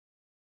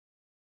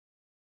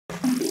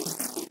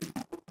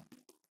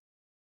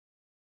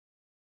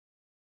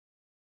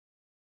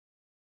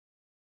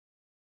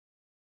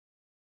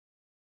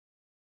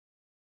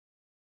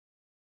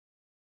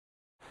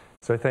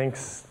So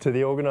thanks to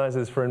the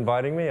organisers for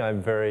inviting me.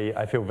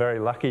 I feel very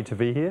lucky to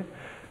be here.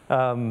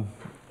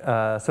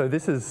 So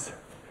this is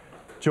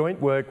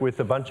joint work with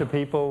a bunch of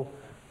people.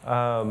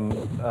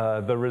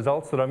 The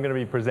results that I'm going to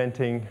be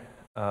presenting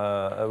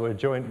were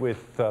joint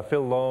with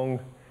Phil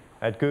Long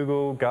at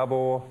Google,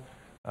 Gabor,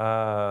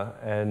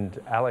 and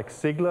Alex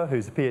Sigler,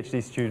 who's a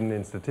PhD student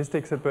in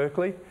statistics at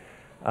Berkeley.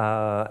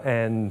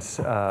 And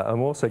I'm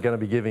also going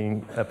to be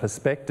giving a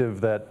perspective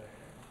that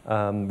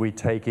we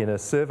take in a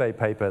survey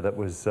paper that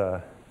was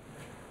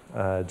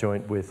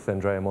joint with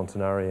Andrea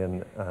Montanari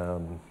and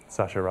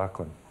Sasha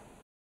Rachlin.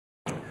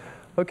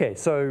 Okay,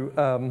 so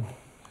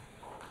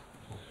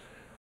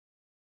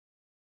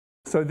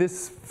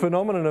this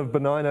phenomenon of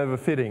benign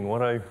overfitting,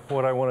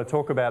 what I want to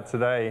talk about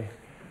today,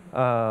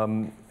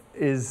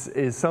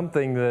 is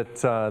something that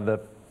the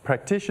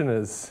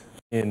practitioners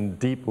in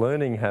deep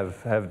learning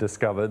have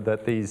discovered,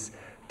 that these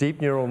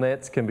deep neural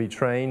nets can be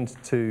trained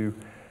to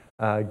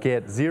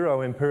get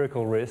zero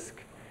empirical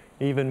risk,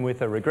 even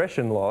with a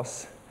regression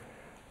loss,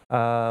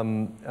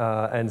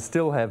 and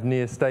still have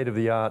near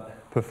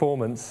state-of-the-art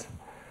performance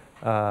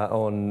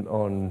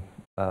on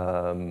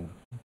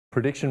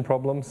prediction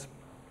problems,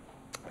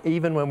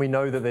 even when we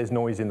know that there's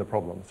noise in the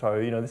problem. So,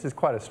 this is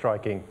quite a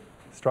striking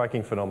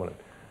phenomenon.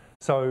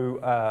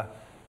 So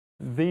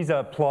these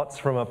are plots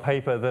from a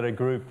paper that a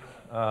group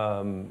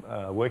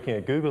working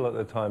at Google at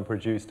the time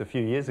produced a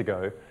few years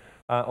ago.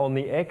 On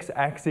the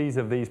x-axis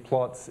of these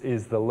plots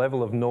is the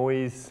level of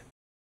noise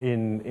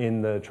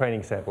in the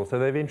training sample. So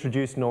they've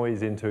introduced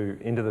noise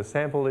into the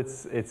sample.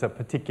 It's a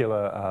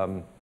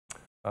particular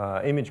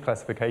image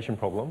classification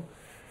problem.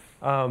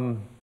 So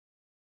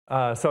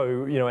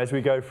as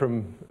we go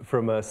from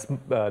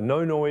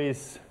no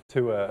noise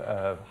to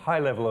a high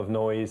level of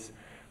noise,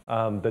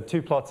 the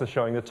two plots are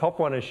showing. The top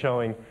one is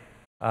showing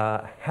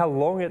how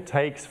long it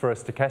takes for a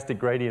stochastic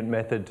gradient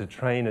method to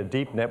train a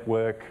deep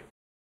network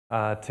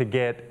to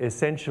get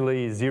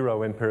essentially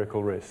zero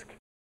empirical risk.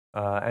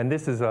 And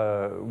this is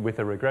with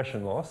a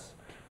regression loss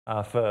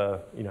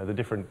for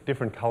the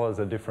different colors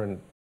of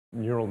different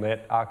neural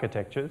net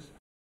architectures.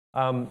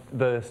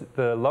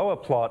 The lower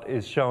plot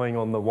is showing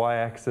on the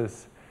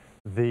y-axis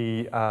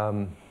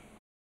an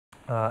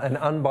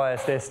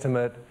unbiased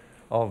estimate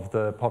of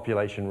the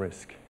population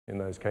risk in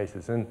those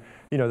cases. And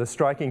the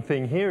striking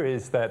thing here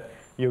is that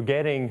you're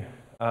getting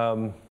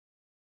the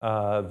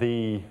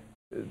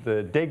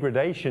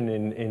degradation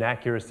in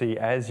accuracy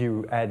as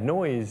you add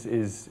noise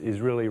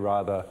is really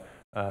rather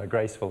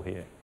graceful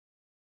here.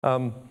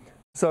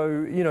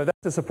 So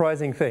that's a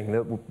surprising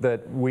thing,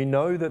 that we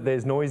know that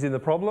there's noise in the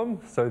problem,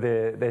 so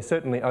they're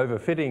certainly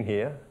overfitting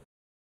here,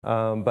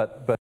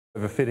 but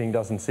overfitting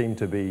doesn't seem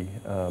to be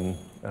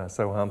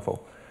so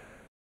harmful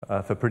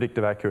for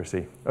predictive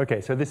accuracy.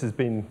 Okay, so this has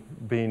been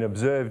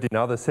observed in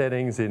other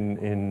settings,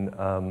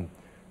 in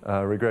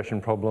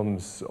regression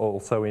problems,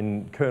 also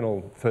in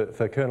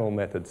for kernel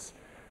methods,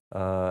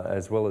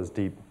 as well as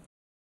deep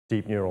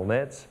neural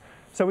nets.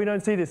 So we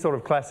don't see this sort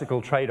of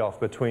classical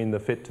trade-off between the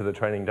fit to the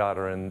training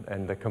data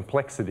and the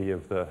complexity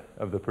of the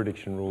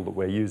prediction rule that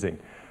we're using.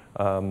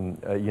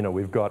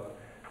 We've got,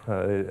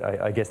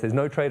 I guess there's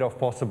no trade-off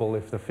possible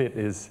if the fit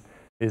is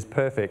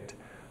perfect.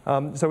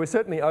 So we're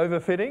certainly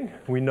overfitting.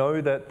 We know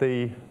that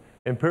the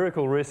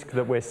empirical risk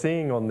that we're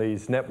seeing on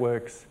these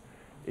networks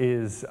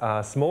is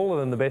smaller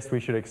than the best we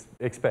should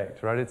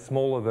expect, right? It's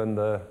smaller than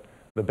the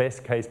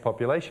best case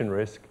population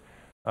risk,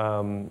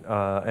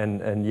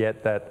 and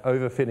yet that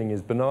overfitting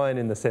is benign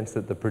in the sense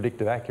that the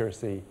predictive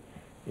accuracy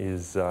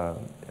is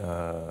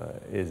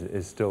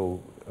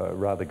still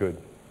rather good.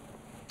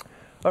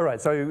 All right,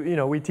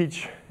 so we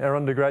teach our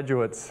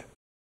undergraduates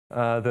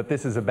that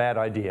this is a bad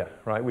idea,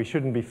 right? We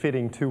shouldn't be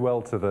fitting too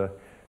well to the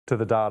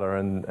data,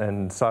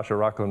 and Sasha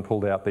Rachlin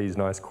pulled out these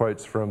nice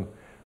quotes from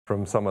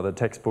some of the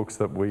textbooks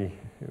that we're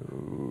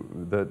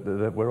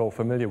all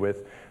familiar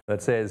with,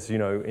 that says,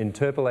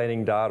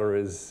 interpolating data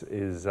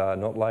is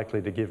not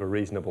likely to give a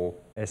reasonable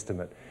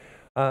estimate.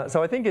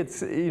 So I think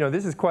it's,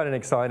 this is quite an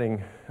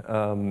exciting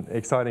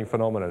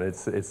phenomenon.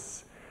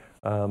 It's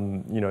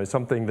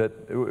something that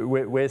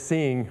we're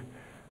seeing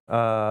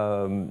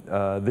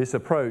this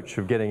approach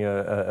of getting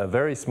a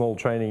very small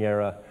training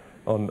error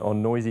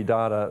on noisy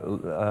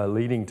data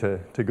leading to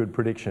good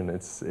prediction.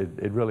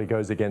 It really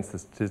goes against the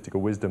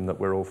statistical wisdom that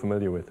we're all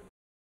familiar with.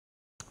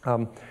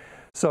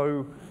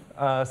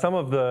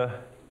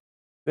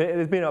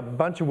 There's been a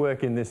bunch of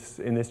work in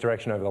this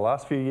direction over the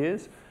last few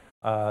years.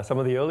 Some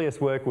of the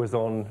earliest work was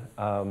on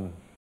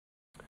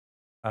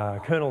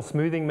kernel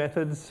smoothing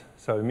methods.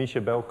 So Misha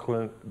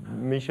Belkin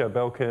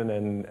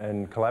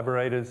and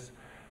collaborators,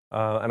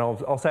 and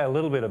I'll say a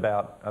little bit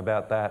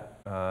about that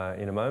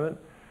in a moment.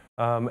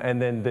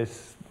 And then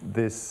this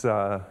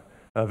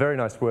very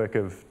nice work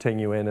of Teng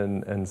Yuen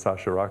and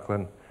Sasha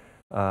Rachlin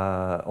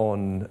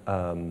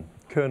on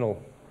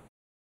kernel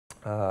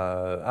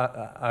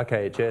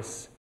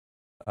RKHS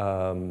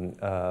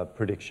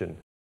prediction.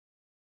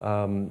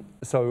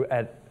 So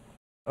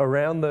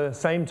around the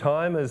same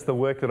time as the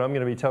work that I'm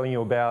going to be telling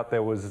you about,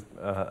 there was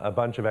a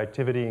bunch of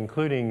activity,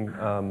 including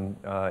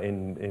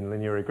in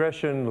linear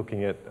regression,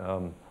 looking at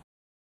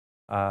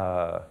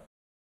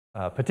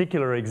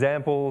particular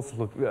examples,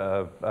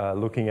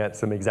 looking at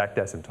some exact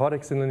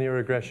asymptotics in linear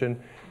regression.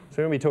 So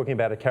we're going to be talking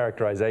about a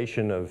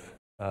characterization of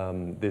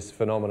this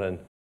phenomenon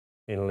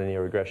in a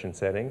linear regression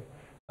setting.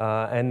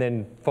 And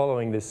then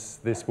following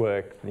this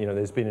work,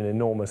 there's been an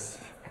enormous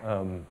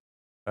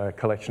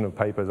collection of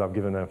papers. I've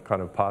given a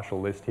kind of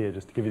partial list here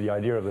just to give you the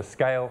idea of the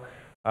scale.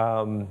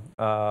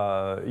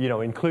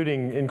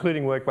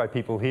 Including work by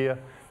people here.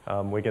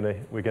 We're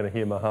going to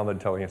hear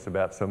Mohammed telling us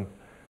about some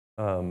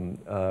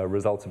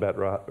results about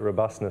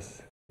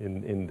robustness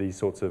in these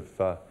sorts of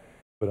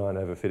benign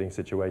overfitting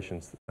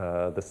situations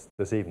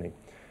this evening.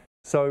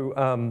 So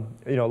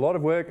a lot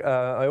of work.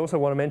 I also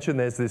want to mention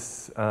there's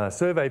this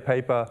survey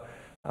paper,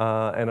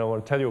 and I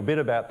want to tell you a bit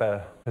about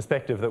the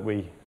perspective that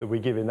we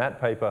give in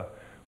that paper.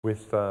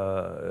 It's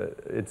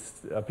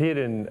appeared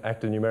in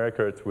Acta Numerica.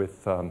 It's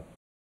with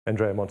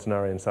Andrea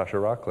Montanari and Sasha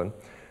Rachlin.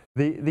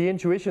 The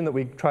intuition that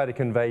we try to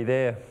convey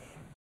there,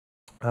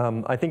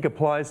 I think,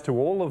 applies to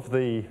all of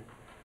the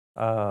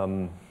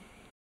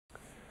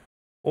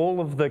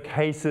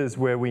cases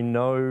where we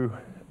know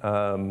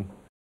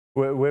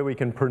where we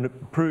can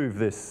prove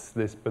this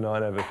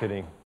benign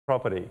overfitting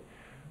property.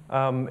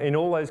 In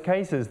all those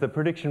cases, the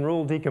prediction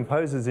rule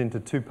decomposes into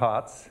two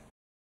parts.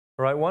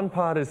 Right, one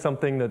part is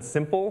something that's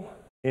simple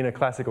in a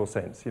classical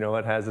sense.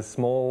 It has a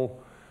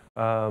small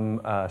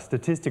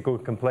statistical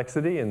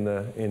complexity in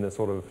the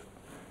sort of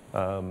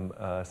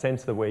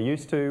sense that we're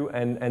used to,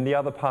 and the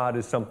other part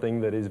is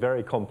something that is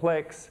very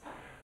complex.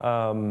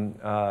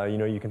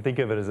 You can think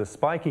of it as a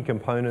spiky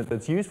component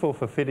that's useful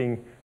for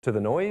fitting to the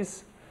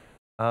noise,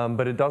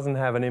 but it doesn't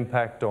have an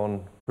impact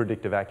on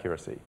predictive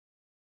accuracy.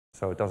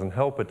 So it doesn't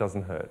help, it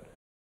doesn't hurt.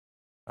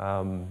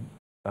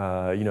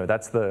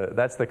 That's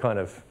the kind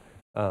of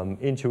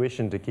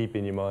intuition to keep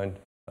in your mind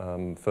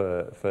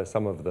for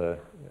some of the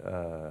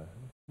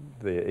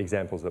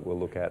examples that we'll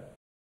look at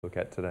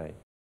today.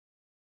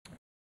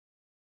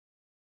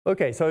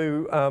 Okay,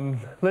 so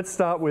let's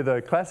start with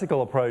a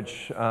classical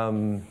approach,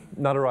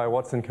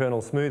 Nutter-Watson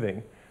kernel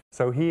smoothing.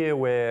 So here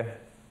we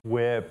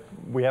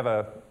have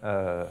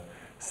a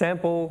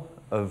sample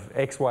of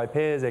xy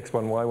pairs,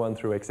 x1, y1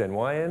 through xn,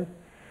 yn,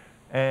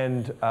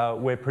 and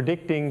we're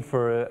predicting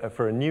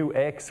for a new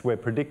x, we're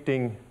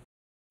predicting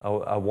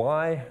a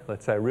y,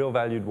 let's say a real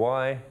valued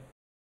y,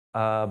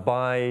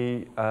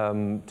 by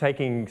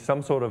taking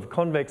some sort of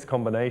convex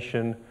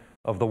combination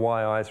of the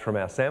yi's from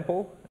our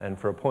sample, and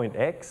for a point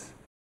x,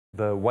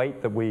 the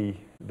weight that we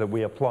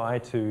apply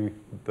to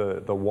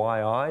the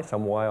yi,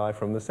 some yi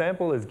from the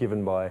sample, is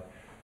given by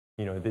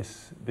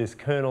this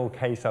kernel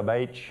k sub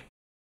h,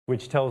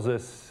 which tells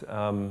us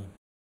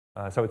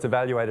so it's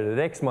evaluated at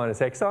x minus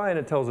xi, and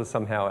it tells us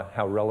somehow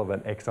how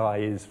relevant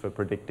xi is for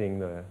predicting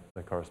the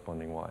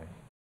corresponding y.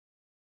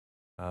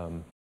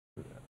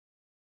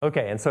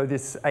 Okay, and so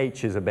this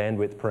h is a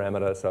bandwidth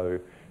parameter, so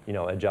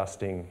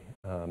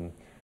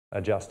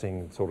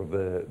adjusting sort of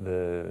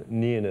the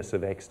nearness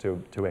of x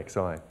to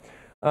xi.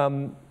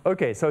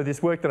 Okay, so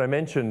this work that I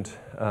mentioned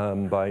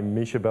by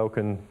Misha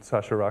Belkin,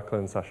 Sasha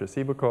Rachlin, Sasha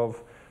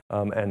Sibukov,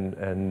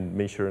 and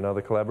Misha and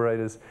other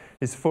collaborators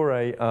is for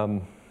a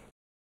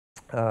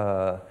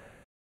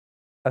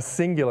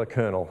singular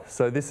kernel.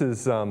 So this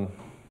is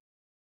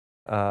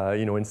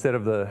instead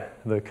of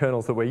the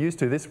kernels that we're used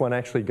to, this one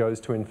actually goes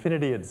to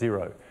infinity at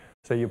 0.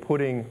 So you're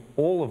putting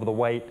all of the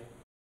weight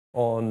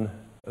on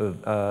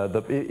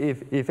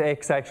if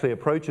x actually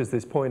approaches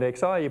this point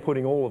xi, you're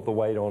putting all of the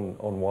weight on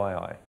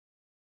yi.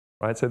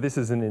 Right? So this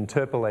is an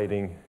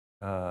interpolating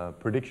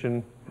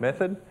prediction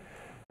method,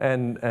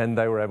 and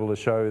they were able to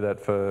show that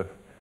for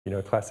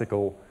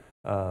classical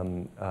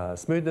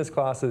smoothness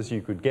classes,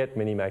 you could get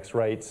minimax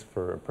rates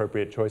for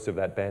appropriate choice of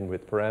that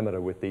bandwidth parameter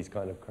with these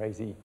kind of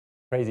crazy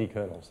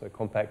kernels, so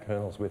compact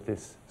kernels with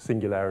this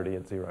singularity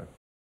at 0.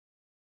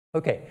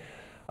 Okay,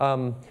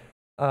 and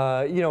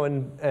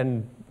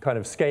kind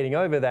of skating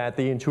over that,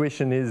 the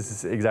intuition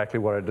is exactly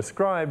what I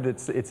described.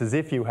 It's as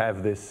if you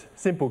have this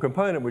simple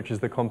component, which is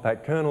the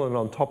compact kernel, and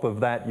on top of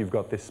that, you've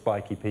got this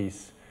spiky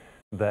piece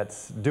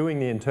that's doing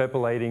the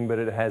interpolating, but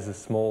it has a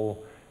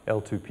small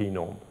L2P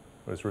norm.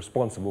 It's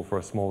responsible for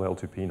a small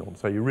L2P norm.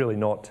 So you're really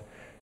not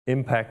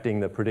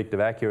impacting the predictive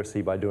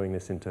accuracy by doing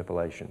this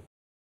interpolation.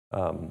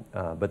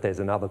 But there's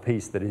another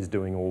piece that is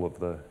doing all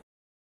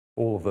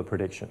of the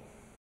prediction.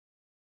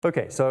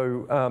 Okay,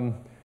 so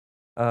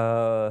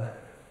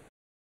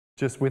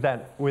just with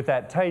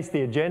that taste,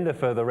 the agenda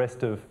for the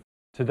rest of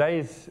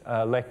today's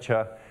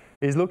lecture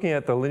is looking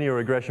at the linear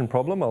regression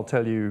problem. I'll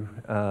tell you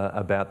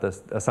about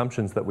the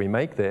assumptions that we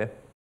make there.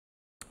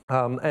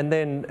 And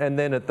then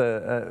at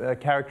a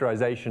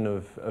characterization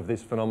of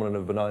this phenomenon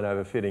of benign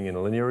overfitting in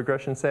a linear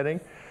regression setting,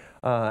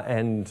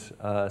 and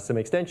some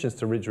extensions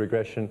to ridge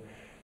regression.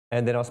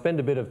 And then I'll spend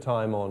a bit of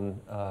time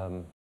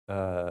on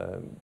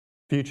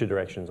future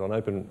directions, on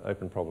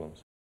open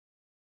problems.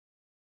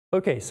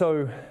 Okay,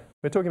 so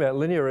we're talking about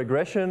linear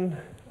regression.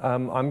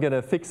 I'm going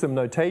to fix some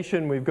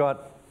notation. We've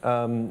got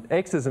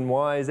x's and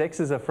y's.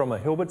 X's are from a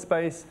Hilbert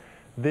space.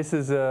 This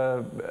is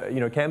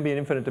can be an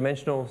infinite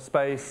dimensional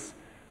space.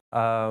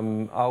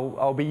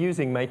 I'll be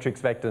using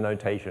matrix vector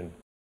notation,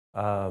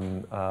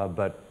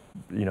 but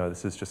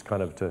this is just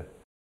kind of to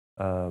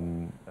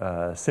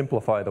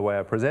simplify the way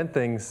I present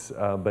things.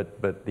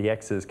 But the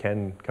x's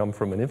can come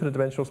from an infinite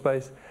dimensional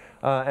space,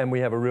 and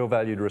we have a real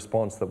valued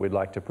response that we'd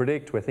like to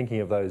predict. We're thinking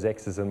of those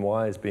x's and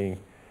y's being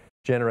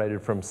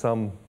generated from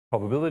some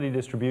probability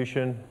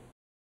distribution.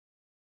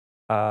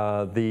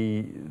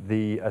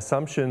 The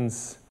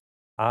assumptions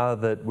are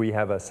that we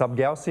have a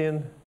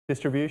sub-Gaussian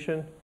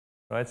distribution,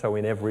 right? So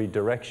in every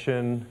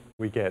direction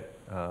we get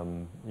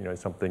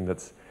something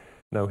that's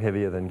no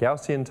heavier than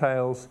Gaussian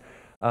tails.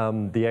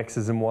 The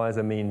x's and y's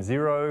are mean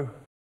 0.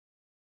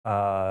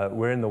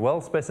 We're in the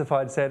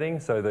well-specified setting,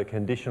 so the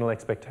conditional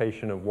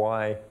expectation of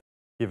y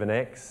given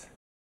x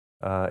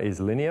is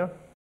linear.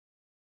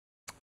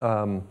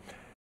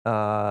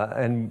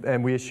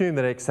 And we assume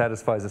that x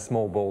satisfies a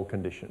small ball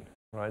condition,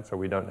 right? So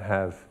we don't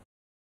have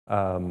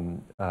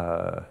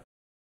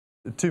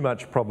too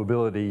much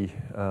probability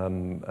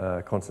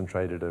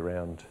concentrated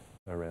around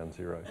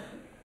 0.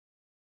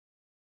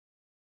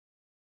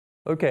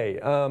 Okay,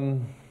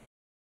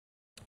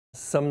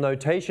 some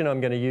notation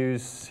I'm going to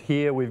use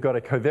here. We've got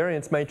a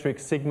covariance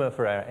matrix sigma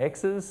for our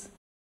x's,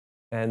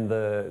 and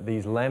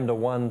these lambda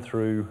 1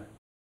 through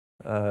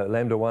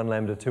lambda 1,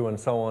 lambda 2, and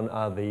so on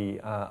are the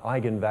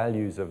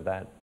eigenvalues of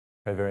that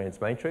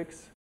covariance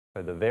matrix.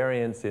 So the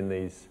variance in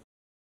these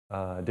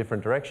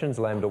different directions,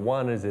 lambda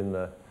 1 is in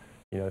the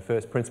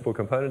first principal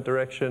component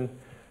direction,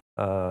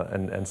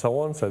 and so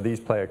on. So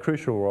these play a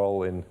crucial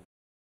role in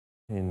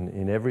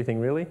everything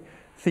really.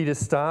 Theta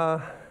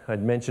star,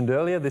 I'd mentioned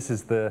earlier, this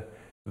is the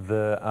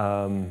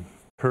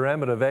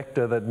parameter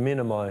vector that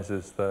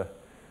minimizes the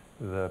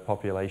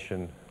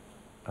population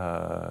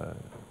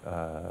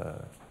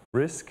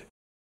risk.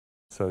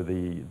 So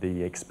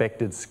the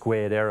expected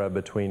squared error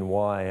between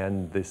y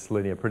and this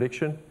linear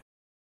prediction.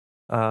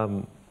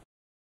 And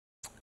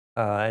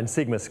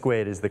sigma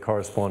squared is the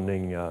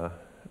corresponding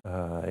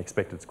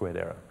expected squared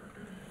error.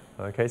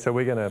 Okay, so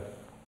we're going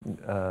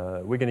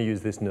to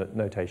use this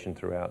notation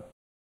throughout.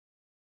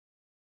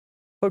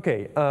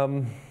 Okay,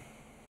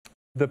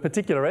 the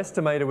particular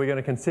estimator we're going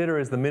to consider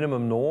is the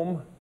minimum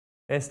norm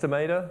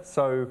estimator.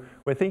 So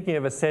we're thinking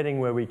of a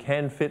setting where we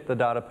can fit the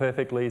data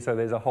perfectly. So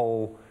there's a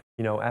whole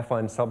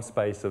affine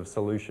subspace of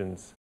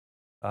solutions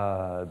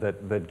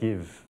that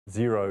give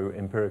 0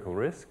 empirical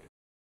risk,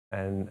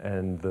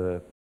 and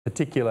the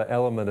particular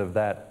element of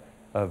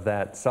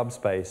that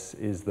subspace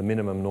is the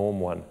minimum norm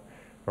one.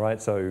 All right,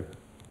 so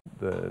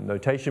the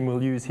notation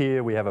we'll use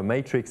here, we have a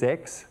matrix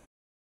X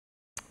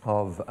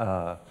of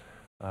the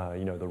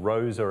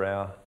rows are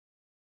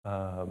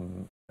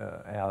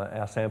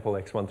our sample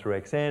x1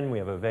 through xn. We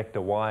have a vector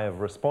y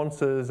of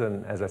responses,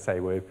 and as I say,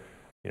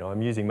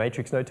 I'm using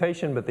matrix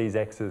notation, but these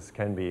x's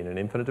can be in an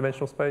infinite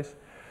dimensional space.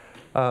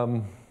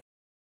 And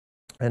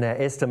our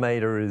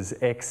estimator is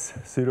x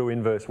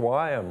pseudo-inverse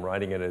y. I'm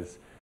writing it as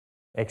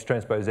x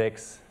transpose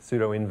x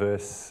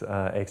pseudo-inverse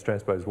x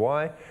transpose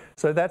y.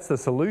 So that's the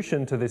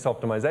solution to this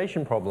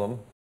optimization problem.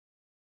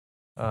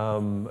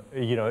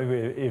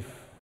 If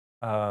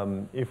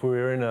we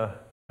were in a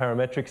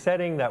parametric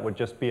setting, that would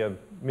just be a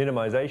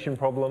minimization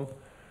problem.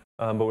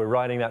 But we're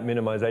writing that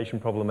minimization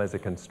problem as a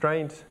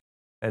constraint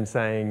and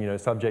saying,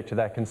 subject to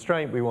that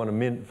constraint, we want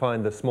to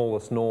find the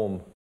smallest norm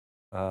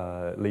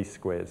least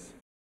squares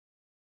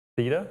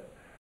theta.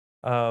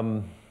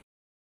 So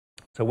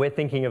we're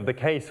thinking of the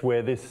case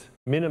where this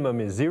minimum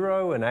is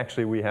 0, and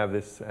actually we have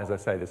this, as I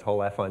say, this whole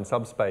affine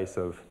subspace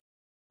of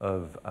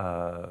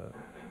parameter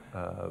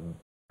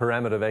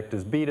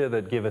vectors beta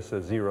that give us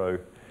a zero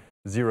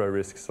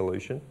risk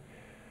solution,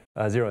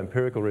 zero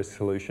empirical risk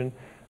solution.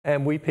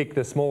 And we pick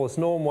the smallest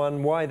norm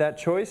one. Why that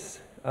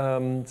choice?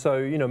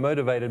 So,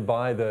 motivated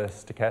by the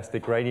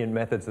stochastic gradient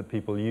methods that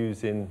people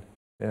use in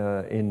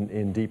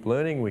deep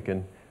learning, we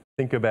can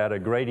think about a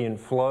gradient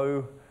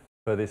flow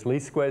for this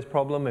least squares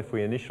problem if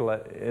we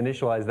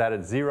initialize that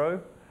at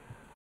 0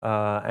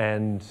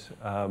 and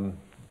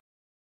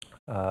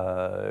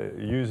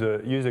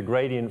use a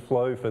gradient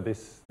flow for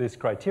this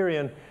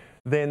criterion,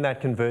 then that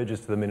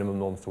converges to the minimum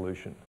norm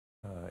solution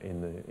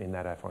in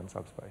that affine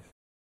subspace.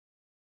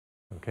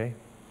 Okay.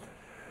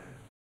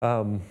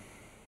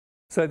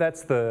 So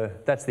that's the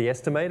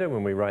estimator.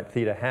 When we write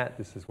theta hat,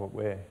 this is what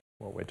we're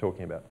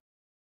talking about.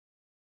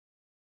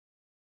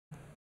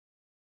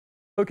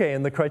 Okay,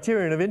 and the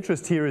criterion of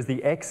interest here is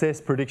the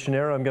excess prediction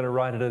error. I'm going to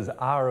write it as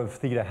R of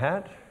theta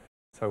hat.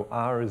 So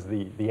R is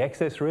the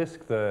excess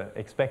risk, the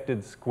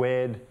expected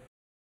squared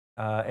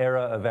error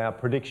of our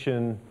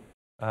prediction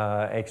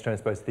x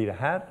transpose theta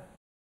hat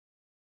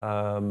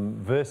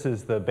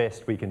versus the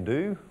best we can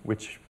do,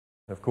 which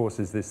of course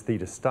is this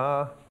theta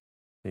star,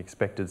 the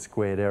expected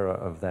squared error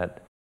of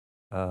that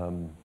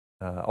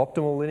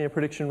optimal linear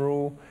prediction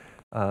rule.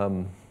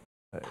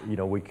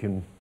 We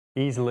can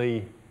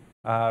easily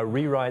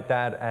rewrite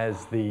that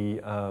as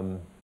the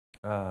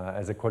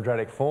as a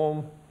quadratic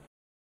form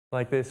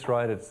like this,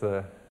 right? It's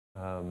the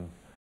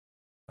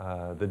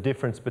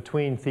difference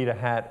between theta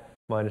hat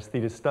minus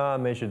theta star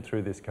measured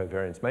through this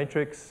covariance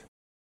matrix.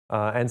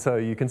 And so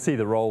you can see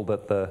the role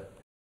that the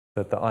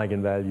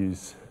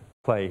eigenvalues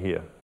play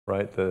here,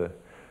 right?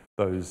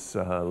 Those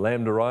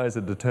lambda i's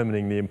are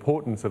determining the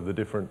importance of the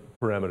different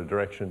parameter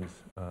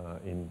directions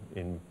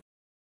in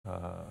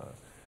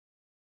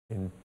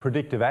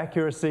predictive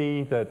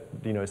accuracy. That,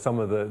 you know, some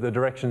of the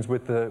directions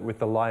with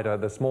the lighter,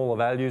 the smaller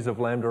values of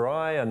lambda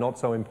I are not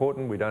so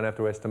important. We don't have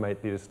to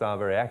estimate theta star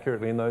very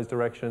accurately in those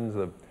directions.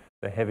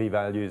 The heavy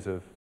values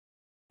of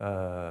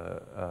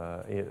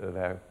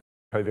our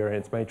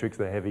covariance matrix,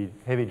 the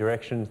heavy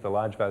directions, the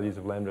large values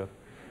of lambda,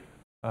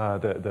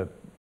 the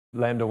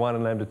lambda 1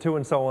 and lambda 2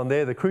 and so on,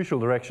 they're the crucial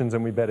directions,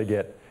 and we better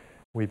get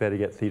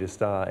theta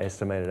star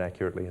estimated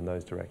accurately in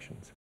those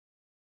directions.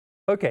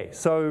 Okay,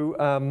 so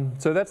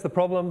that's the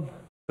problem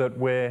that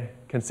we're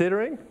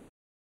considering,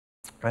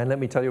 and let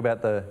me tell you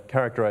about the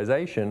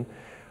characterization.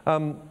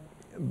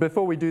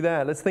 Before we do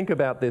that, let's think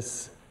about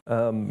this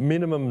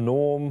minimum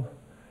norm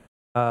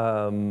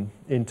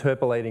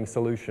interpolating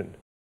solution.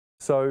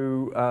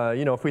 So,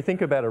 you know, if we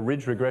think about a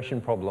ridge regression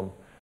problem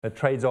that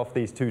trades off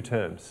these two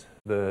terms,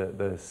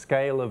 the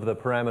scale of the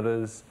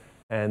parameters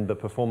and the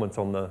performance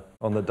on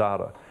the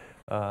data,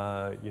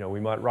 you know, we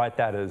might write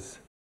that as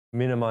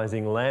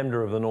minimizing lambda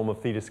of the norm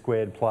of theta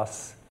squared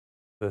plus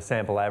the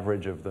sample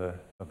average of the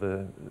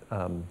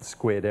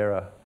squared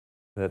error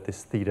that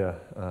this theta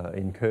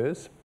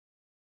incurs.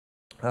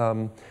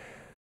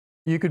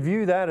 You could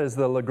view that as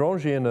the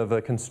Lagrangian of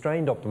a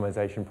constrained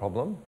optimization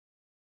problem.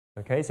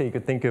 Okay, so you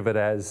could think of it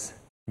as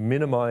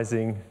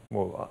minimizing,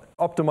 well,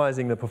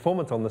 optimizing the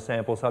performance on the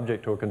sample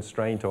subject to a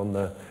constraint on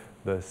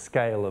the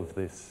scale of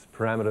this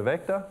parameter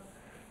vector.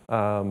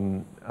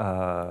 And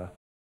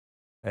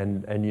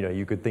you know,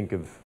 you could think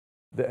of,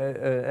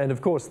 and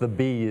of course the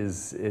B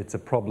has a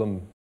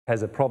problem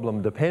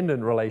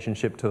dependent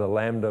relationship to the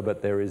lambda,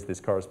 but there is this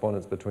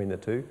correspondence between the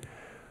two.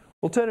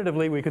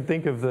 Alternatively, we could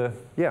think of the,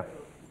 yeah.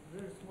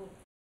 Very small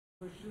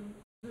question.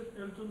 Is it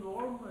L2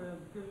 norm, and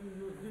can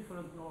you use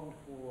different norm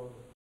for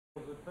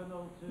the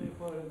penalty,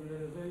 for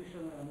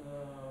regularization, and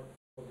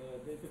for the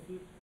data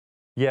fit?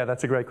 Yeah,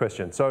 that's a great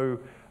question. So,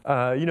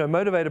 you know,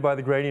 motivated by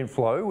the gradient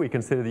flow, we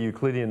consider the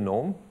Euclidean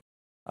norm.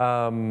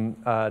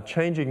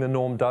 Changing the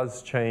norm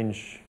does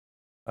change,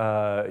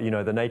 you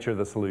know, the nature of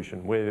the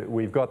solution.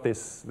 We've got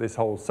this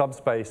whole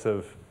subspace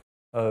of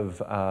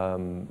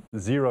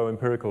zero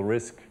empirical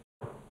risk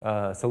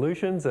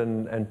solutions,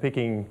 and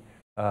picking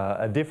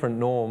a different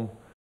norm,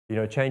 you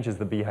know, changes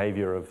the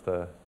behavior of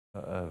the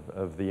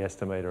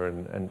estimator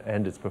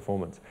and its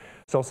performance.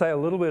 So I'll say a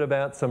little bit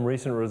about some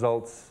recent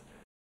results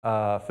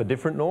for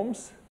different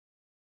norms,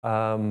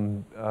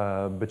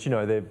 but you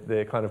know,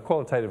 they're kind of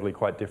qualitatively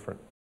quite different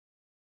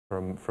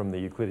from the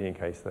Euclidean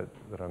case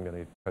that I'm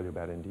going to tell you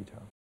about in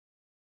detail.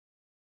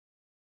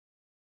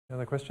 Any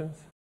other questions?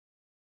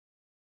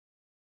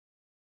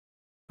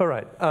 All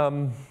right.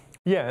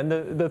 Yeah, and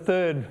the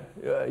third,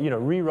 you know,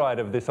 rewrite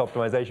of this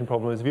optimization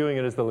problem is viewing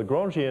it as the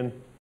Lagrangian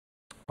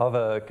of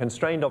a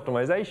constrained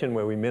optimization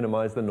where we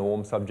minimize the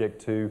norm subject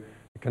to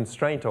a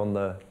constraint on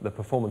the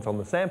performance on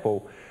the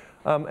sample.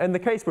 And the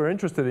case we're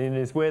interested in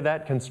is where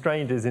that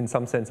constraint is in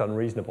some sense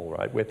unreasonable,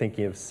 right? We're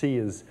thinking of C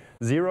as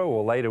 0,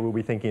 or later we'll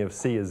be thinking of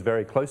C as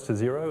very close to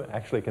 0,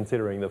 actually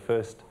considering the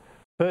first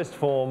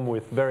form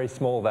with very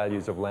small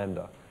values of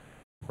lambda,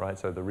 right?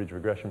 So the ridge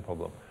regression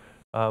problem.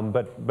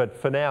 But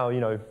for now, you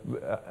know,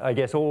 I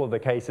guess all of the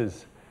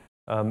cases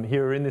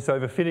here are in this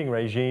overfitting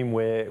regime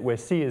where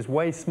C is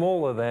way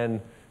smaller than,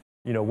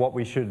 you know, what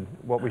we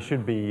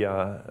should be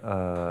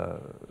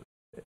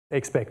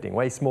expecting,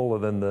 way smaller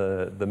than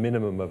the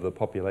minimum of the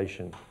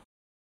population,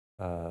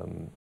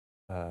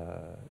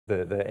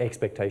 the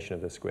expectation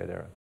of the squared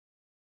error.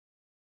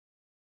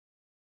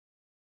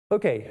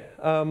 Okay,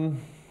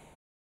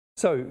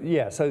 so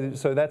yeah,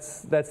 so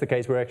that's the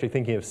case. We're actually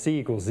thinking of C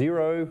equals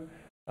 0,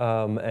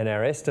 and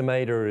our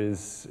estimator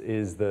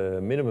is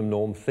the minimum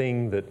norm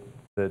thing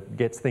that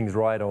gets things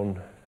right on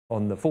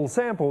the full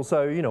sample.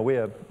 So, you know,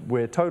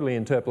 we're totally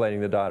interpolating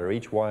the data.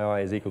 Each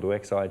yi is equal to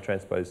xi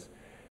transpose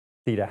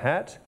theta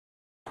hat.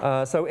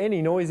 So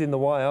any noise in the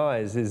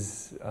yi's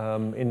is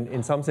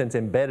in some sense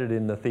embedded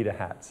in the theta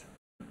hats,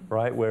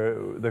 right? Where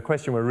the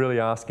question we're really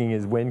asking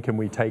is, when can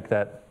we take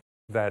the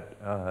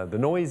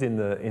noise in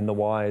the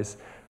y's,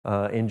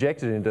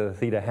 inject it into the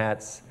theta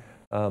hats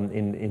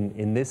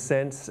in this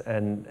sense,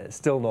 and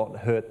still not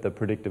hurt the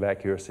predictive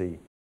accuracy.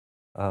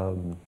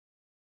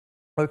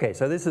 Okay,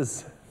 so this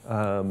is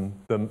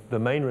the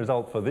main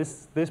result for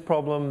this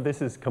problem.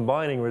 This is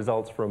combining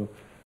results from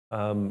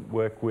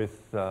work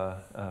with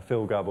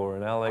Phil, Gabor,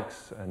 and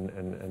Alex,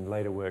 and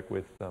later work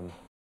with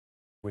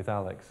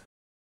Alex.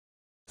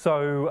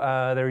 So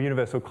there are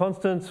universal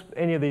constants.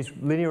 Any of these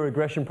linear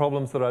regression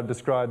problems that I've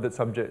described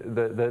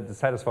that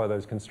satisfy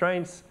those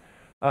constraints,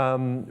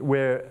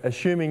 we're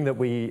assuming that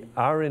we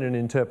are in an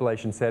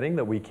interpolation setting,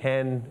 that we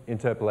can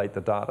interpolate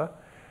the data.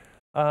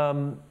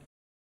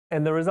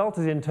 And the result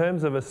is in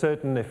terms of a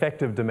certain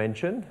effective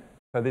dimension.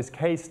 So this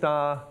K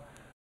star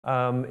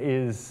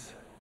is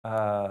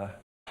the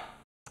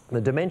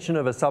dimension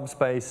of a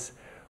subspace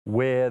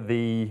where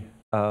the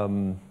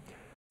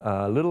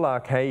little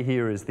rk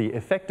here is the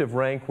effective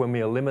rank when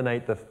we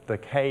eliminate the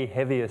K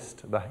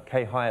heaviest, the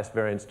K highest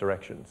variance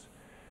directions.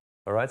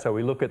 All right, so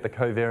we look at the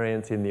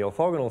covariance in the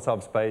orthogonal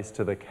subspace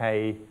to the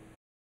K,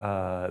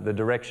 the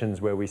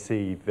directions where we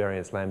see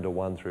variance lambda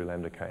 1 through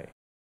lambda K.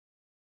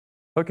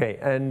 Okay,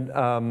 and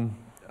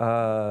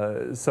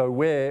so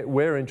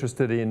we're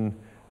interested in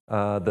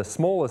the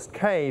smallest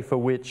K for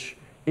which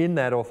in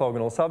that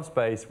orthogonal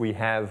subspace we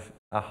have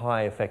a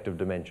high effective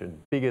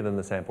dimension, bigger than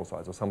the sample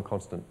size or some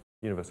constant,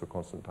 universal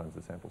constant times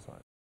the sample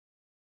size.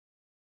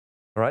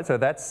 All right, so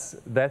that's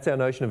our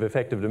notion of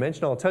effective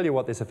dimension. I'll tell you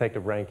what this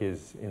effective rank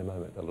is in a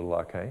moment, the little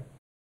rk.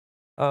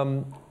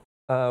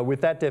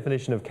 With that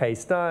definition of K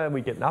star, we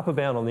get an upper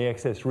bound on the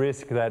excess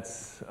risk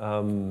that's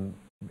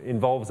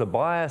involves a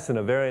bias and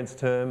a variance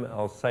term.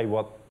 I'll say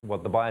what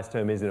the bias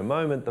term is in a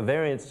moment. The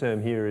variance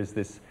term here is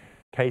this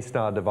K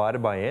star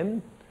divided by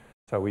n.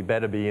 So we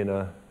better be in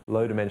a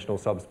low dimensional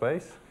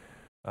subspace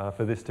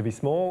for this to be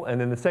small.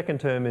 And then the second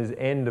term is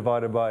n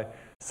divided by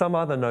some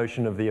other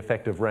notion of the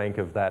effective rank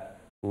of that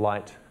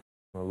light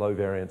or low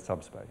variance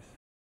subspace.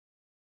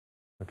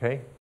 Okay?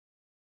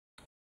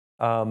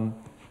 And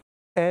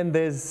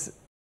there's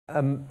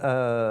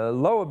a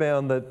lower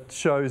bound that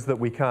shows that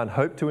we can't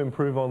hope to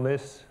improve on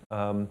this.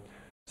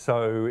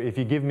 So if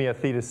you give me a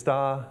theta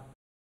star,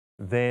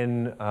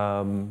 then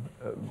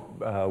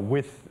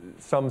with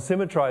some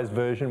symmetrized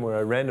version where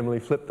I randomly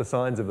flip the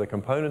signs of the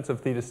components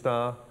of theta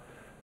star,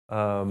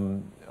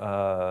 and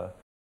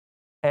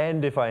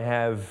if I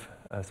have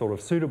a sort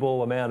of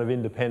suitable amount of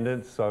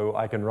independence, so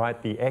I can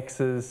write the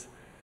x's,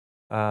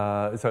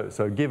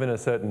 so given a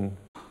certain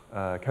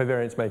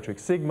covariance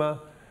matrix sigma,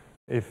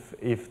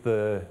 if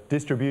the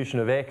distribution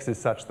of x is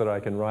such that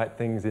I can write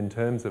things in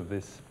terms of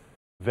this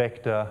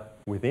vector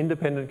with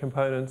independent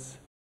components,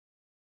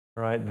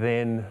 right,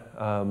 then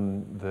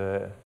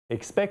the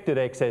expected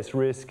excess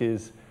risk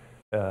is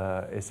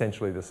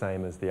essentially the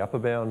same as the upper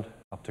bound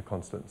up to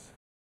constants.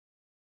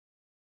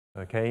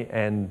 Okay,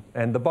 and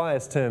the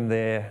bias term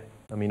there,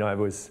 I mean, I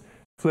was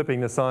flipping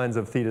the signs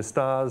of theta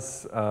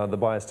stars. The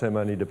bias term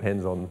only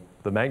depends on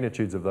the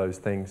magnitudes of those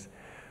things,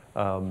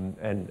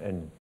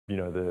 and you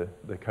know the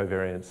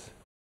covariance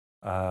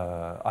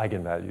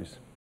eigenvalues.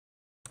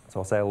 So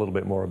I'll say a little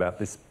bit more about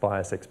this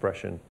bias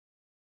expression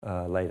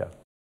later.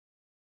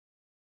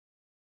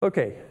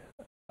 Okay,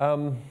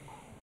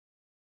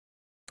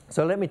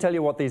 so let me tell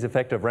you what these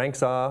effective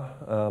ranks are,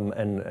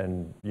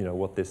 and you know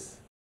what this,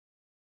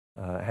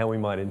 how we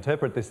might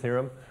interpret this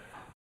theorem.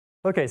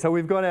 Okay, so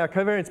we've got our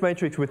covariance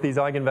matrix with these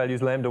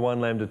eigenvalues lambda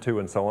 1, lambda 2,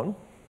 and so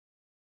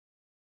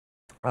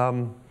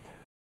on.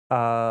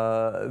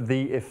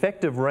 The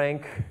effective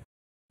rank,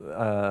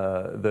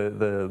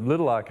 the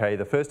little rk,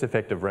 the first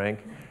effective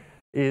rank,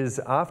 is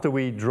after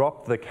we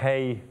drop the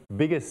K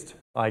biggest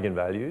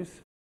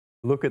eigenvalues,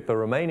 look at the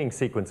remaining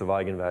sequence of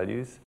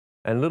eigenvalues,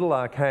 and little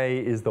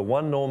rk is the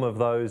one norm of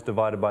those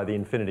divided by the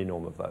infinity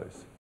norm of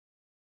those.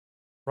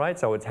 Right,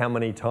 so it's how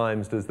many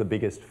times does the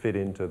biggest fit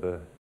into the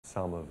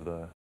sum of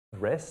the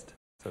rest.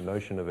 It's a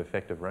notion of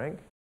effective rank.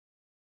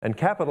 And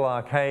capital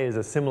RK is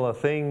a similar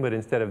thing, but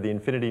instead of the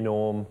infinity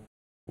norm,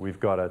 we've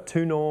got a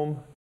 2 norm,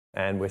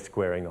 and we're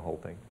squaring the whole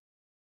thing.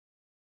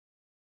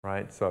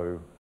 Right,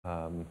 so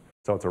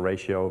so it's a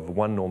ratio of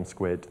 1 norm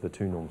squared to the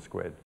 2 norm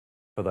squared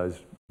for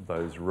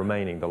those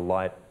remaining, the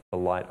light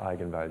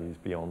eigenvalues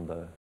beyond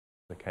the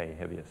K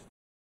heaviest.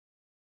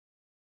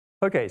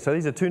 Okay, so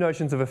these are two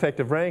notions of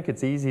effective rank.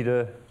 It's easy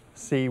to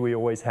see we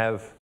always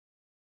have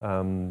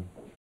the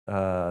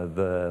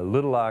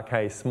little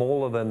rk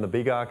smaller than the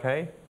big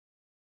rk,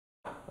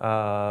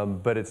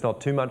 but it's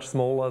not too much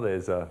smaller.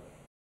 There's a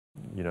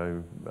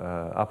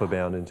upper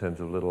bound in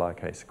terms of little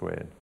rk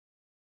squared.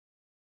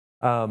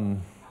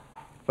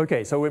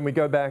 Okay, so when we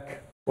go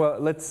back, well,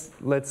 let's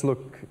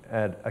look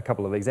at a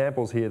couple of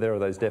examples here. There are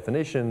those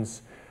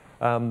definitions.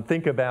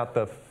 Think about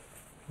the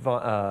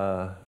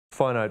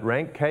finite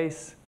rank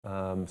case,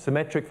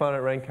 symmetric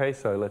finite rank case.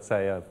 So let's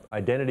say an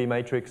identity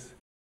matrix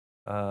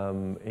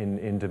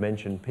in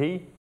dimension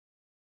P.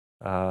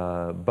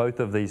 Both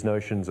of these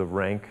notions of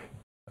rank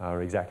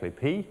are exactly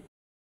P.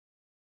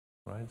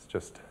 Right? It's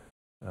just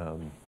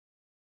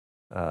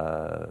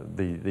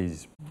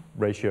these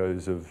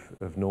ratios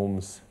of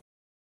norms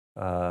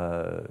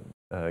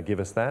give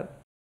us that.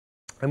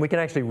 And we can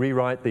actually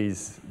rewrite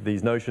these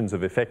notions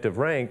of effective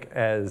rank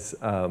as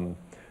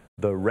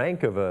the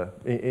rank of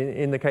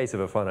in the case of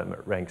a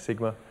finite rank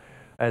sigma,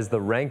 as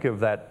the rank of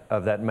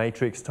that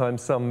matrix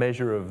times some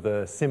measure of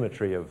the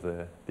symmetry of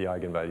the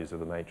eigenvalues of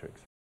the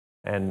matrix.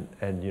 And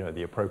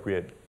the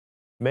appropriate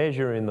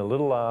measure in the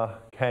little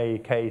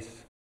rk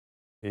case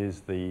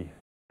is the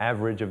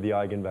average of the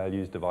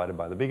eigenvalues divided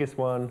by the biggest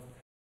one.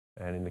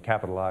 And in the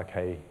capital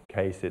RK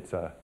case, it's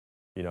a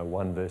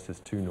 1 versus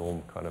 2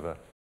 norm kind of a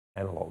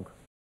analog.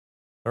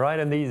 All right,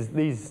 and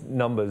these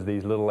numbers,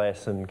 these little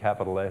s and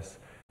capital S,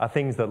 are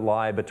things that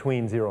lie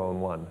between 0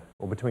 and 1,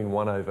 or between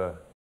 1 over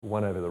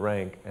the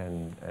rank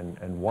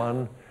and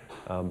 1,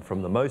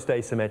 from the most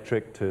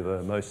asymmetric to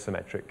the most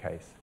symmetric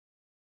case.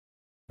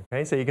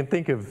 Okay, so you can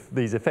think of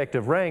these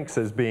effective ranks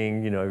as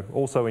being,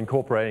 also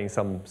incorporating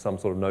some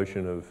sort of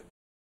notion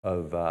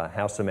of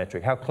how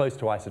symmetric, how close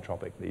to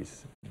isotropic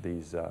these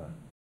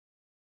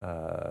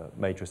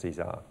matrices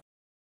are.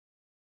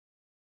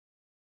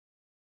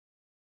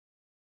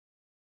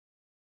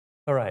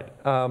 All right,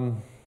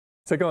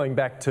 so going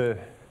back to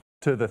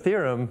the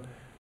theorem,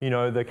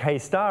 the K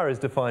star is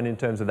defined in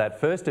terms of that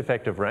first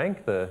effective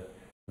rank, the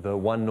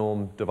 1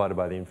 norm divided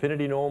by the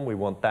infinity norm. We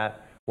want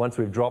that, once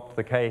we've dropped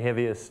the K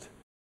heaviest,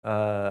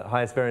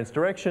 highest variance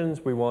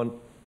directions, we want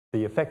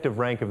the effective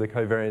rank of the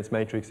covariance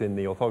matrix in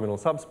the orthogonal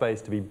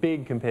subspace to be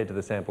big compared to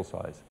the sample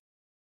size.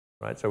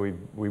 Right? So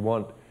we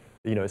want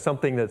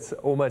something that's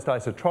almost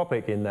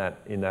isotropic in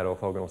that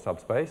orthogonal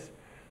subspace,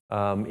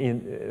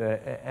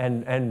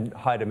 and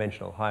high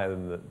dimensional, higher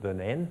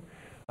than n.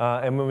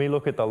 And when we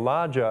look at the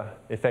larger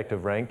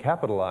effective rank,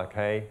 capital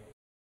RK,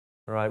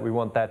 right, we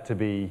want that to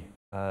be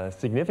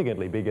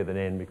significantly bigger than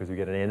n, because we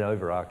get an n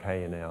over RK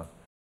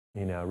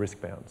in our risk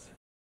bounds,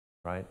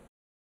 right?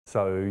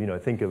 So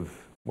think of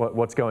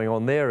what's going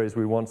on there is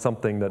we want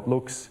something that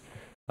looks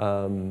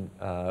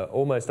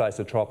almost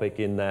isotropic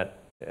in that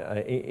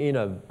in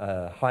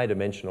a high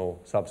dimensional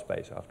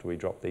subspace after we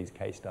drop these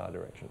K star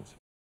directions.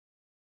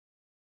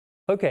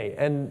 Okay,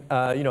 and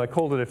I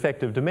called it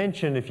effective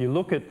dimension. If you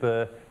look at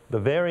the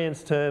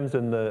variance terms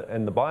and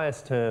the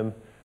bias term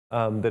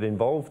that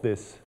involve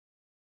this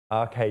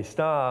RK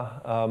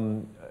star,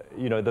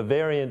 the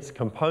variance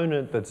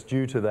component that's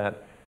due to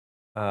that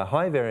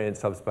high variance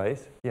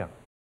subspace, yeah.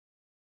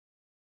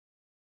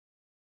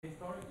 K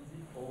star, is it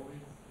always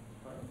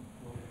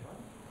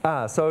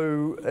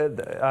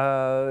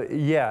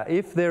yeah,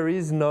 if there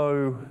is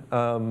no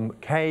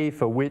K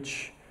for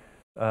which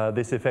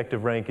this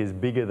effective rank is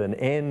bigger than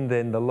n,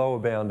 then the lower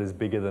bound is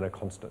bigger than a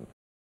constant.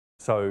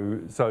 So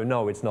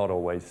no, it's not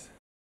always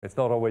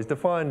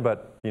defined,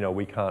 but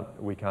we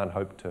can't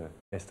hope to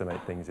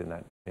estimate things in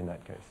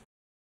that case.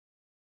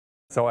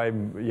 So I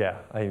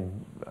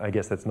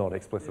guess that's not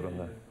explicit on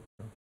that.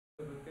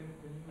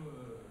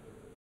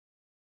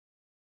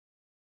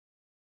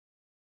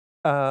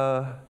 I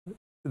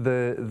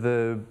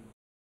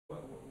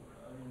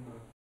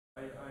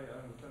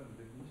understand the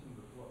definition,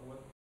 but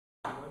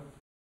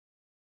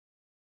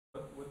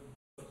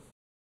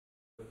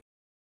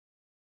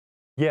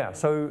yeah,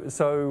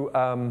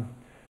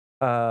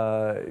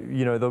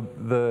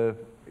 the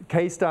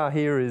K star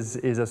here is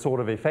a sort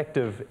of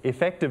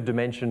effective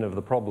dimension of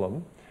the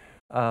problem.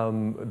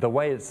 The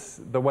way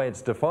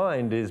it's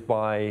defined is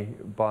by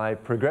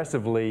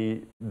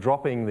progressively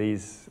dropping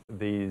these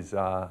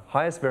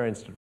highest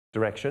variance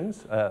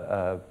directions,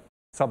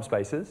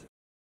 subspaces,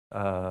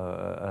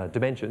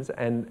 dimensions,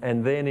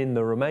 and then in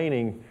the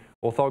remaining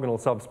orthogonal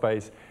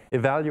subspace,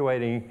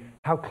 evaluating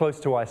how close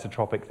to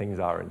isotropic things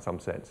are in some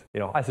sense,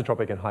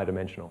 isotropic and high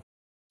dimensional.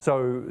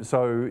 So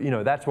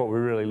that's what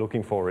we're really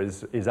looking for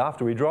is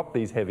after we drop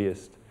these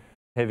heaviest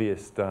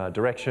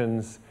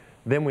directions,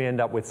 then we end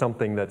up with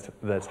something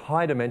that's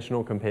high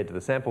dimensional compared to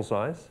the sample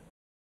size,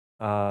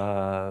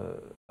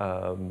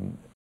 and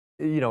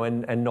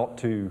not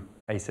too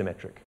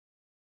asymmetric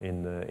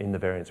in the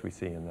variance we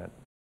see in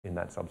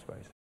that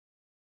subspace,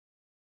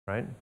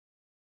 right?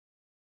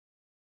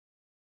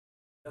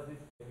 Does this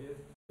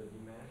heaviest the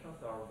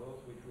dimensions are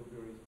those which will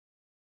be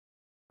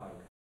higher?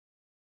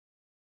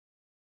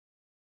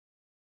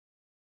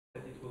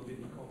 That it will be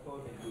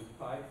decomposed into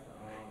spikes.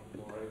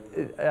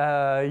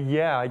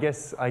 Yeah, I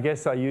guess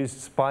I used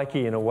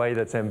spiky in a way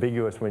that's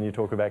ambiguous when you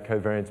talk about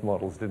covariance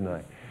models, didn't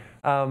I?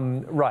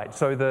 Right.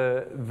 So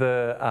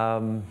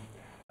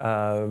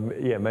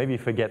yeah, maybe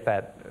forget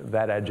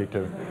that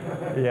adjective.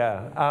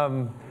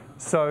 Yeah.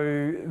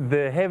 So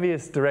the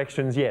heaviest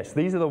directions, yes,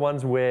 these are the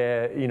ones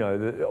where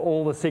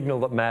all the signal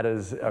that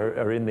matters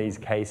are in these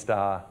K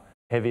star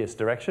heaviest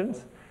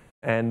directions,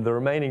 and the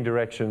remaining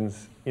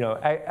directions,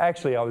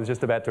 actually I was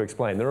just about to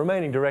explain, the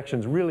remaining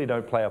directions really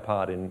don't play a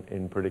part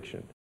in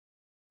prediction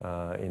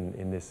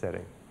in this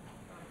setting.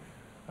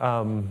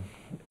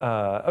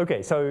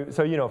 Okay, so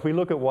if we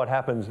look at what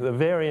happens, the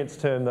variance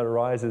term that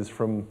arises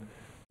from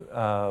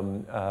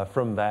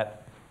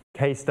that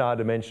K star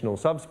dimensional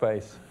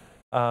subspace,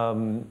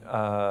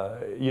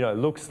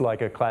 looks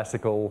like a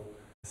classical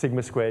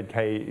sigma squared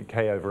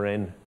K over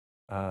N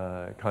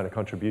kind of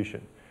contribution,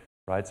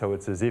 right? So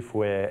it's as if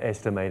we're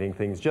estimating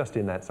things just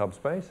in that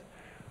subspace.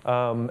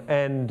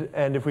 And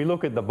if we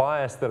look at the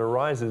bias that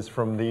arises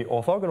from the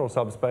orthogonal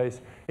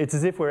subspace, it's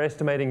as if we're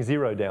estimating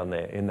 0 down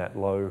there in that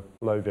low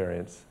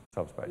variance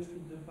subspace.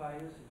 The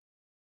bias is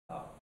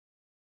up.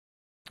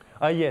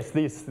 Yes,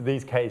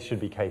 these K's should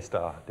be K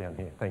star down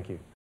here. Thank you.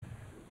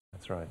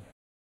 That's right.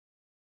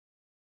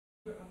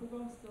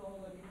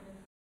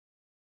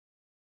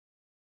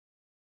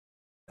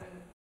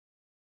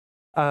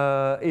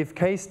 If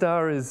K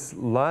star is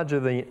larger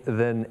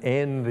than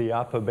N, the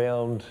upper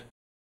bound,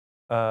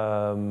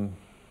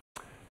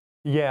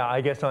 Yeah, I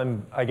guess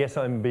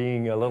I'm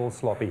being a little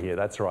sloppy here.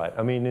 That's right.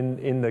 I mean,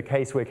 in the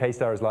case where k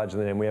star is larger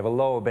than n, we have a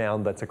lower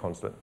bound that's a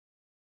constant.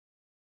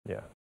 Yeah.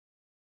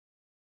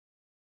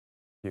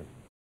 Thank you.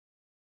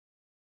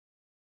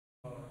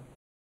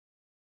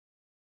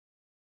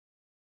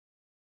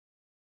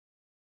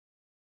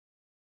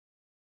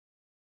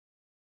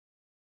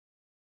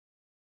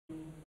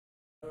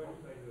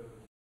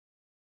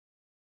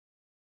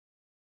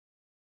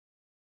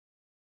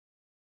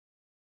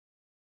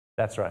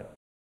 That's right.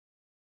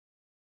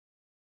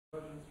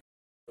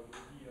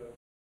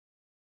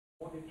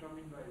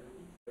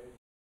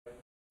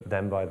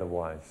 Than by the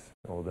y's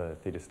or the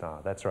theta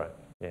star. That's right.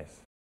 Yes.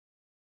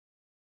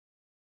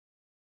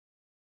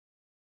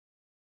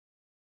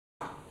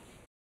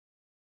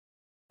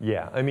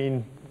 Yeah. I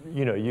mean,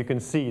 you know, you can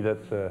see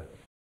that the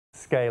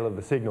scale of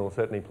the signal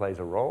certainly plays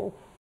a role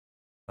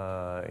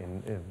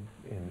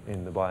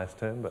in the bias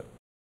term, but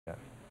yeah.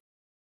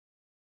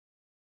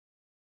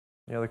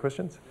 Any other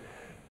questions?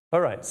 All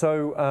right,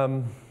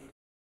 so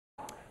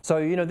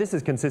you know, this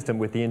is consistent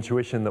with the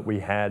intuition that we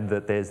had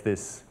that there's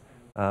this,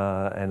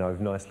 and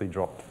I've nicely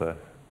dropped the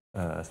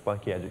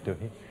spiky adjective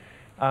here,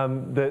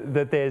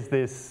 that there's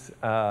this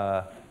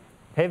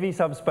heavy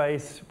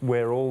subspace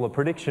where all the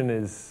prediction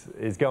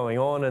is going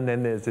on, and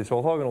then there's this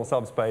orthogonal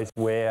subspace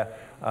where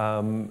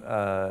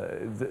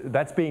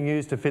that's being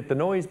used to fit the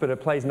noise, but it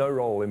plays no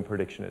role in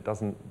prediction. It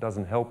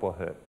doesn't help or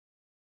hurt.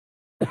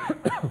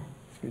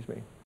 Excuse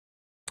me.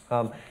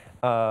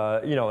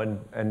 You know,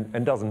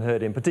 and doesn't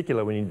hurt. In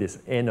particular, we need this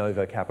n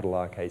over capital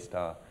R k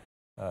star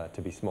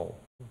to be small.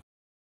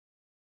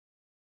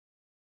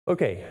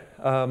 Okay.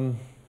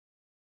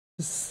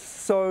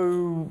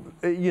 So,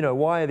 you know,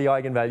 why are the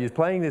eigenvalues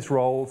playing this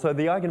role? So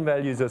the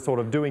eigenvalues are sort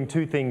of doing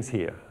two things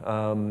here.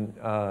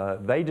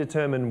 They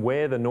determine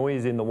where the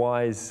noise in the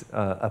y's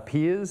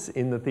appears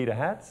in the theta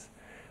hats,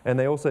 and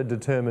they also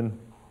determine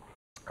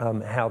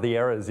how the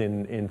errors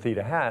in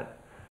theta hat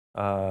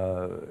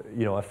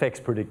you know, affects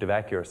predictive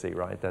accuracy,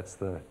 right? That's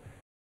the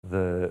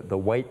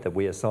weight that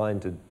we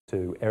assign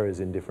to errors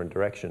in different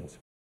directions.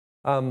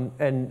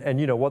 And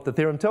you know, what the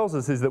theorem tells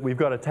us is that we've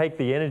got to take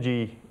the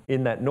energy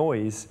in that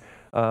noise.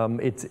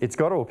 It's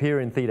got to appear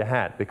in theta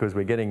hat because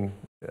we're getting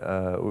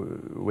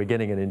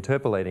an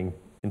interpolating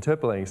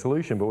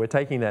solution, but we're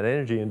taking that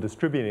energy and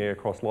distributing it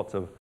across lots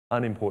of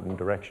unimportant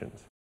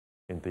directions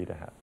in theta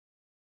hat.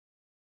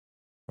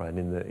 Right,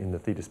 in the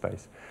theta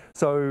space.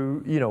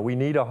 So, you know, we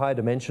need a high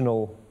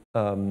dimensional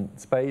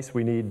space.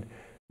 We need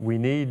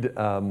you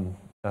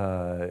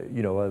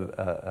know,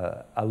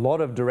 a lot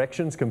of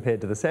directions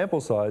compared to the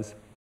sample size.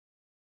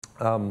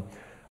 And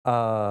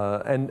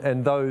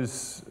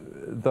those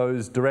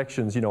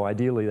directions, you know,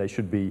 ideally they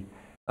should be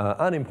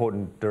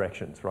unimportant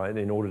directions, right?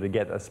 In order to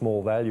get a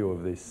small value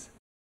of this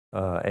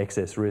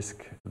excess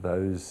risk,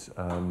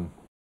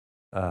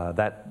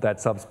 that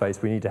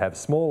subspace, we need to have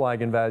small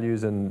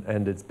eigenvalues,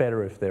 and it's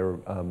better if they're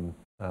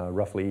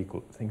roughly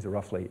equal. Things are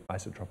roughly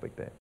isotropic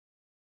there.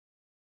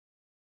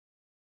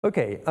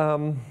 Okay,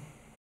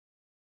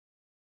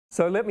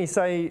 so let me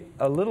say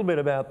a little bit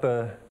about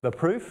the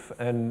proof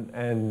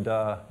and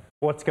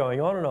what's going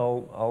on, and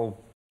I'll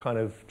kind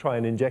of try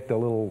and inject a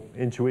little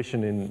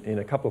intuition in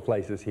a couple of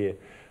places here.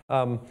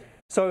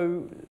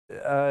 So,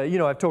 you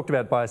know, I've talked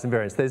about bias and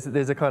variance.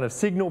 There's a kind of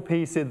signal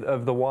piece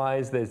of the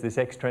y's. There's this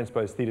x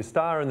transpose theta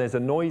star, and there's a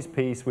noise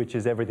piece, which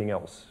is everything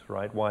else,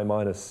 right? Y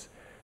minus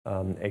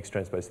x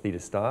transpose theta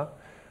star.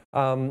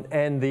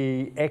 And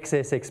the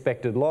excess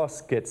expected loss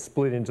gets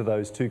split into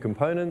those two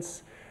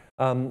components.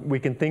 We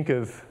can think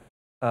of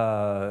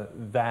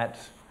that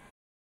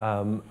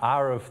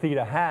R of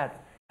theta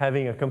hat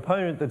having a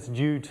component that's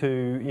due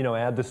to, you know,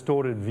 our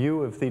distorted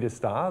view of theta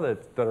star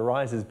that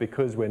arises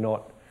because we're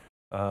not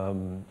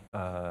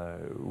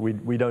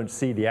we don't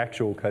see the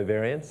actual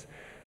covariance.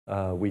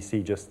 We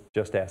see just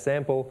our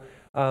sample.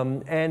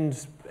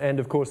 And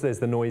of course there's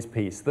the noise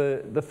piece.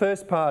 The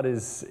first part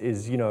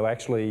is you know,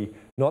 actually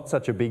not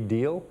such a big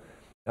deal,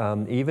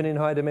 even in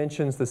high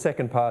dimensions. The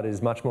second part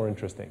is much more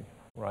interesting,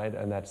 right?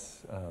 And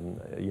that's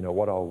you know,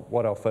 what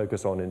I'll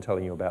focus on in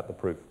telling you about the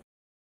proof.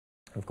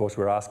 Of course,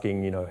 we're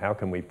asking, you know, how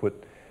can we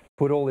put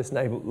all this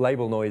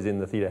label noise in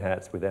the theta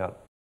hats without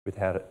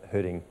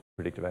hurting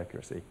predictive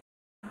accuracy?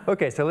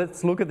 Okay, so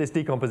let's look at this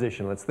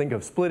decomposition. Let's think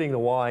of splitting the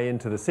y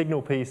into the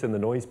signal piece and the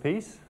noise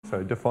piece.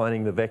 So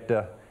defining the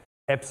vector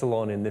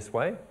epsilon in this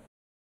way.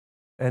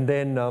 And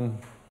then,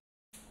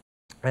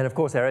 and of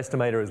course our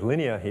estimator is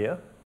linear here,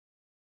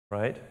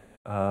 right?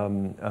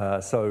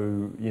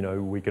 So, you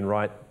know, we can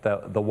write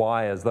the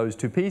y as those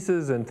two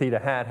pieces, and theta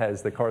hat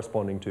has the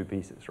corresponding two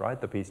pieces, right?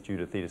 The piece due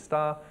to theta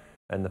star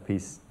and the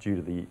piece due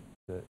to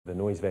the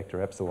noise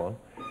vector epsilon.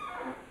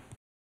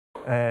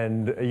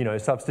 And, you know,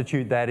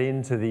 substitute that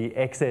into the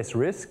excess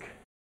risk,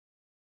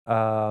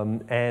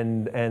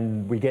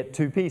 and we get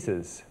two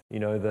pieces.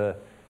 You know,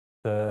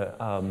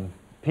 the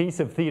piece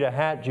of theta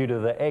hat due to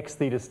the x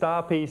theta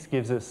star piece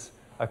gives us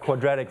a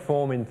quadratic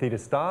form in theta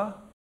star.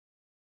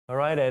 All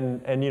right,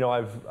 and you know,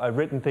 I've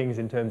written things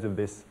in terms of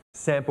this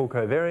sample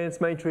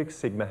covariance matrix,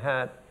 sigma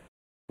hat,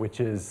 which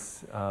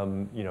is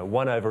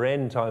 1 over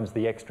n times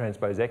the x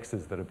transpose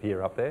x's that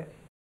appear up there.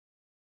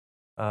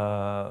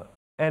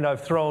 And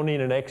I've thrown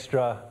in an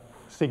extra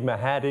sigma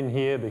hat in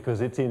here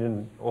because it's in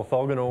an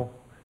orthogonal.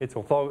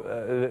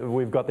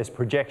 We've got this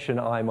projection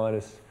I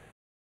minus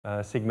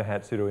sigma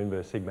hat pseudo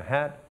inverse sigma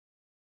hat.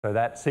 So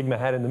that sigma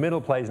hat in the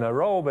middle plays no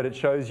role, but it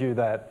shows you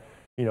that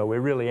we're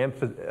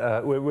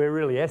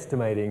really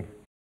estimating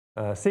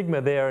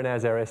sigma there, and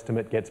as our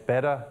estimate gets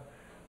better,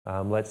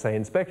 let's say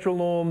in spectral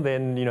norm,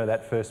 then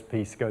that first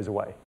piece goes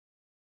away,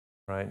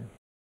 right?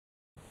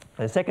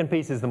 The second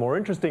piece is the more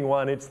interesting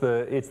one. It's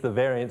the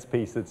variance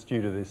piece that's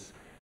due to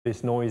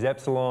this noise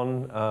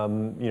epsilon.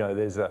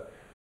 There's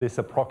this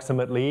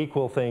approximately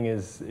equal thing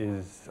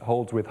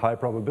holds with high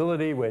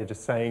probability. We're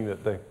just saying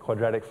that the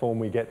quadratic form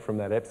we get from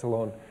that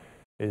epsilon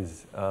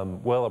is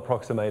well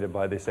approximated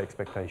by this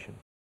expectation.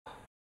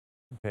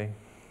 Okay,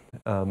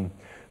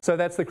 so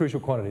that's the crucial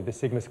quantity, the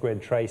sigma squared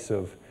trace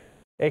of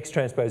x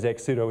transpose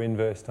x pseudo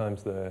inverse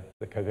times the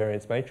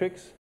covariance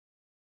matrix.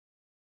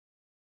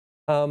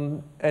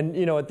 And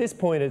at this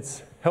point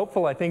it's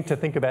helpful, I think, to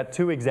think about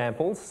two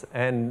examples,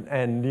 and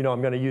I'm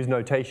going to use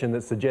notation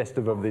that's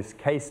suggestive of this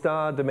k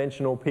star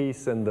dimensional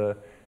piece and the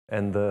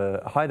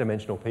high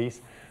dimensional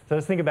piece. So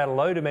let's think about a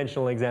low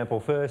dimensional example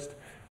first.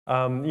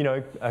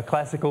 A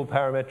classical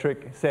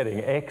parametric setting.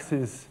 X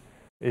is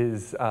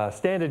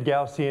standard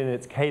Gaussian.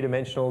 It's k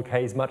dimensional.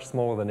 K is much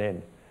smaller than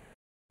n.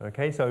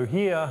 Okay, so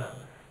here,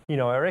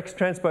 our x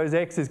transpose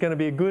x is going to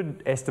be a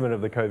good estimate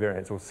of the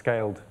covariance, or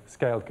scaled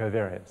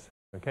covariance.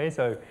 Okay,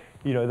 so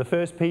the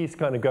first piece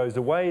kind of goes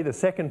away. The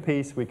second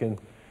piece we can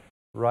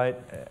write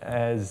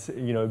as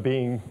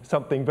being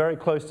something very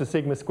close to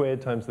sigma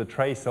squared times the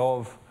trace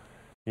of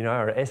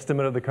our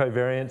estimate of the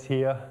covariance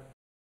here.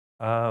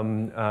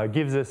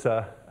 Gives us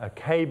a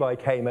k by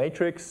k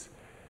matrix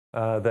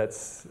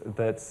that's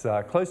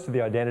close to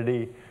the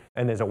identity,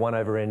 and there's a 1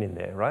 over n in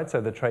there, right?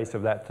 So the trace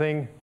of that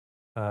thing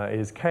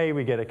is k.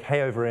 We get a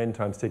k over n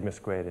times sigma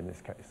squared in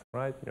this case,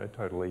 right?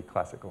 Totally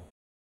classical.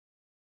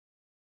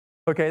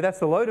 Okay, that's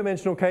the low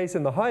dimensional case,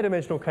 and the high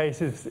dimensional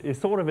case is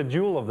sort of a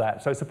dual of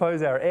that. So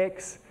suppose our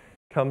x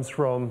comes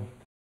from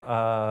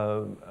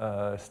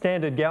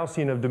standard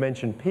Gaussian of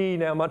dimension p,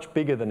 now much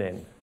bigger than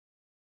n,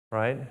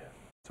 right?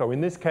 So in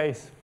this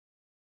case,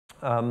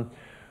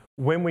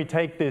 when we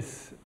take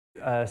this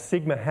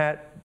sigma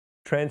hat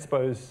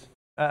transpose,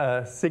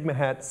 sigma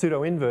hat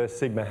pseudo inverse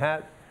sigma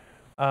hat,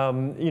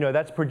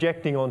 that's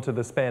projecting onto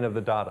the span of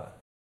the data.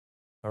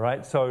 All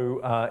right, so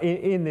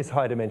in this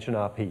high dimension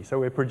RP. So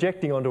we're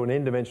projecting onto an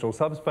n-dimensional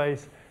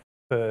subspace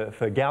for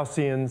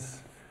Gaussians.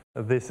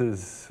 This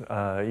is,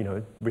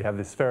 we have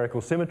this spherical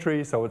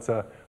symmetry, so it's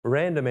a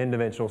random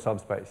n-dimensional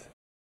subspace.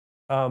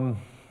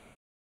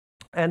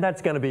 And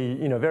that's going to be,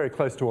 very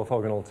close to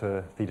orthogonal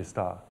to theta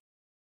star.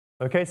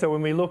 Okay, so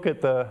when we look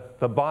at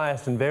the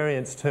bias and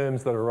variance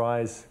terms that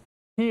arise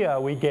here,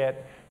 we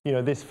get,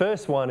 this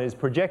first one is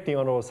projecting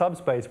onto a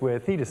subspace where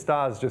theta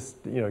star is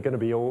just, going to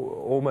be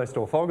almost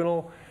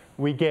orthogonal.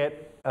 We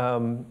get,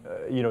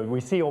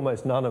 we see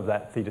almost none of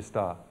that theta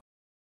star,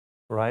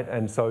 right?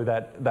 And so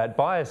that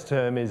bias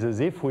term is as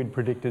if we'd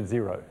predicted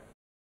 0,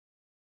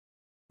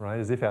 right?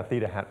 As if our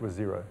theta hat was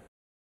 0.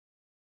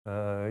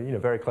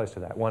 Very close to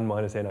that, 1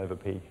 minus n over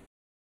p.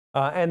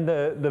 And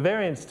the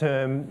variance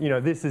term,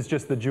 this is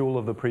just the dual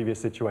of the previous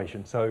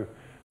situation. So,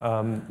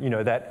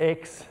 that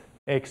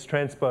x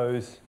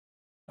transpose,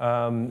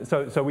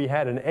 so we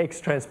had an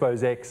x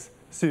transpose x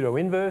pseudo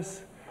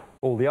inverse.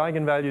 All the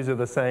eigenvalues are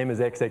the same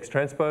as x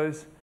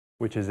transpose,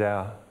 which is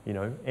our,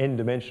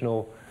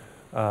 n-dimensional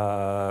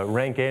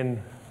rank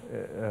n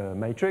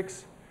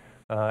matrix.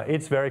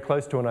 It's very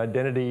close to an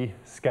identity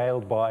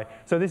scaled by,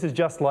 so this is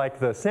just like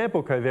the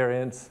sample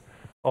covariance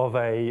of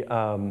a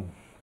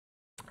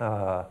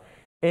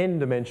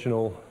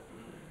n-dimensional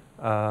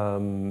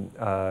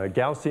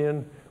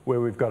Gaussian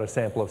where we've got a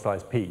sample of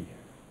size p.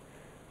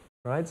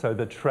 Right, so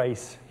the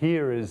trace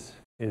here is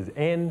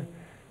n,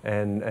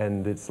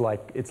 and it's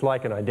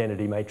like an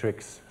identity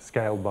matrix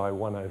scaled by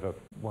 1 over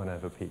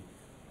p.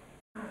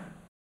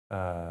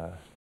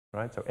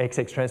 Right, so x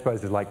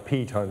transpose is like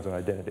p times an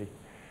identity.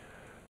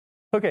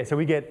 Okay, so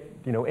we get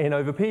n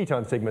over p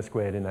times sigma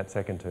squared in that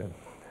second term.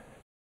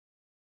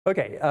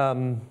 Okay,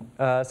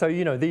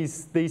 so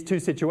these two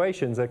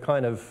situations are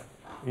kind of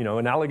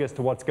analogous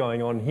to what's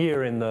going on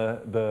here in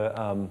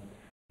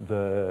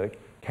the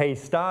k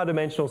star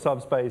dimensional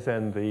subspace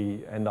and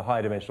the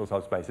high dimensional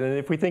subspace. And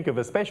if we think of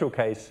a special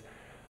case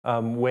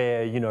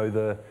where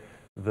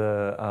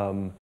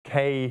the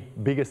k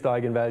biggest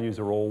eigenvalues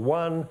are all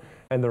 1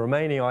 and the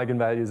remaining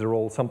eigenvalues are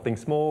all something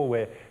small,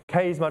 where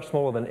k is much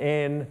smaller than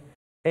n,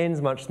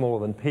 n's much smaller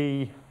than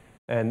p,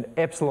 and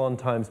epsilon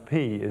times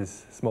p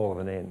is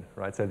smaller than n,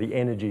 right? So the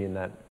energy in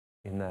that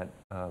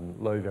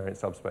low variance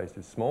subspace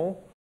is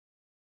small.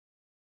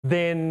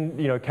 Then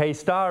k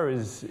star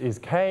is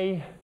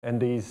k, and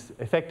these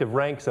effective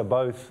ranks are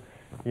both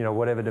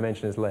whatever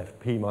dimension is left,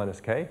 p minus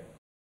k.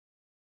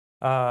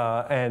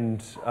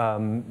 That's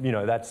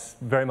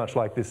very much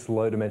like this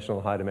low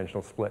dimensional high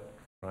dimensional split,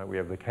 right? We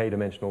have the k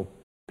dimensional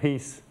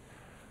piece,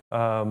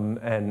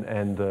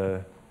 and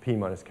the p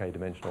minus k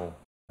dimensional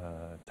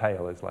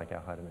tail is like our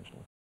high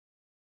dimensional.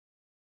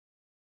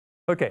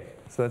 Okay,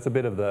 so that's a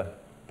bit of the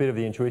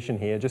intuition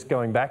here. Just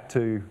going back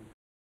to,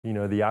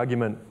 the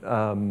argument,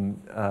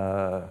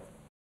 a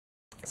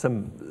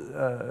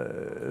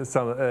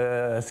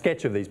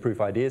sketch of these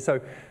proof ideas.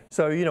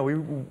 So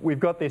we've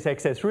got this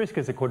excess risk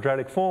as a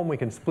quadratic form. We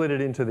can split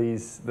it into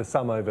the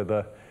sum over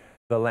the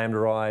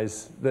lambda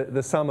i's,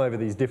 the sum over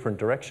these different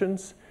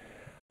directions,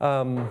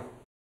 and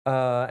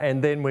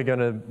then we're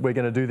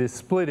gonna do this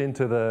split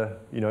into the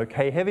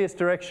k heaviest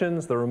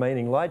directions, the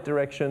remaining light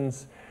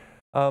directions.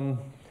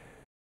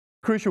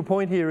 Crucial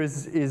point here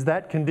is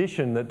that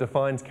condition that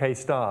defines k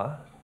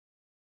star,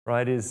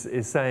 right, is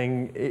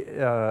saying,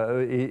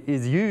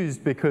 is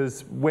used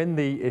because when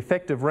the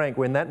effective rank,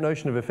 when that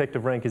notion of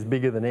effective rank is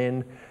bigger than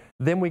n,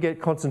 then we get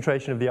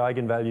concentration of the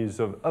eigenvalues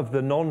of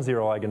the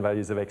non-zero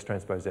eigenvalues of x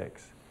transpose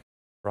x,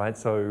 right?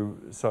 So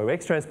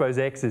x transpose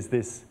x is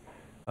this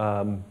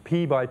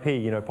p by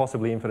p,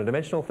 possibly infinite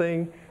dimensional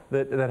thing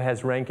that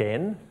has rank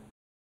n.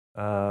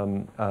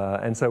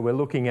 And so we're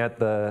looking at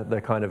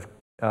the kind of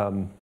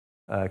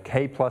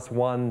k plus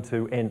 1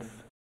 to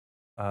nth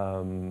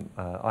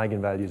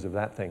eigenvalues of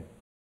that thing.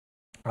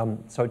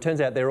 So it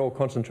turns out they're all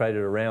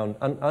concentrated around,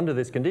 under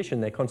this condition,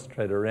 they're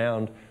concentrated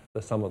around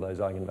the sum of those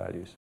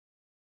eigenvalues.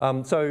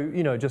 So,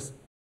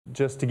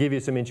 just to give you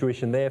some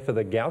intuition there for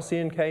the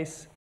Gaussian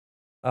case,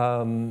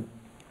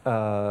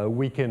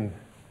 we can,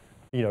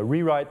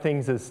 rewrite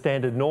things as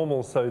standard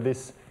normal. So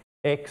this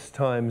x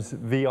times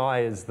vi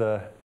is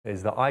one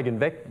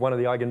of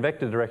the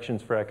eigenvector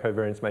directions for our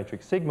covariance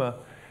matrix sigma.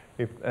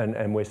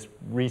 And we're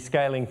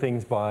rescaling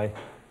things by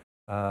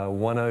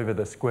 1 over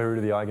the square root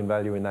of the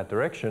eigenvalue in that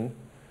direction.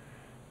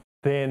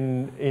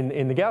 Then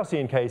in the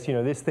Gaussian case,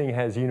 this thing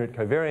has unit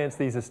covariance.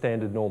 These are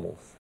standard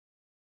normals,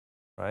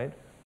 right?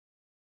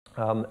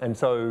 And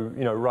so,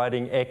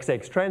 writing x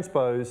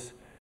transpose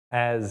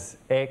as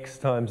x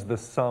times the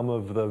sum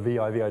of the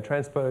vi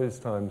transpose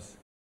times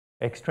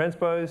x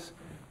transpose,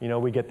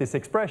 we get this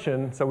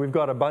expression. So we've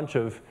got a bunch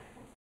of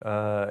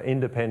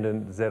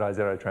independent zi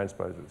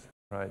transposes,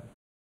 right?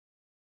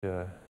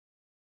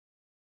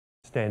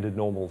 Standard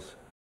normals.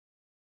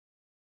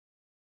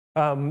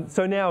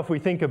 So now if we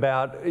think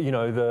about,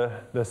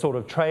 the sort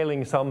of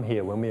trailing sum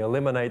here, when we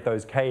eliminate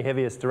those k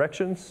heaviest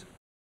directions,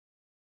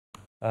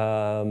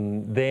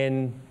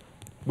 then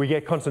we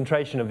get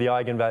concentration of the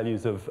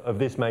eigenvalues of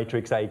this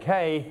matrix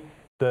AK.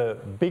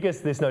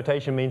 This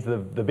notation means the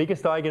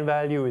biggest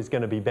eigenvalue is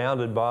going to be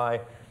bounded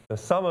by the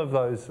sum of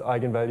those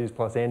eigenvalues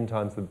plus n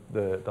times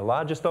the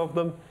largest of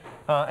them,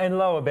 and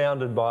lower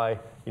bounded by,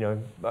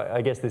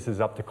 I guess this is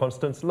up to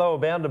constants, lower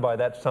bounded by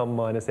that sum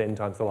minus n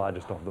times the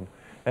largest of them.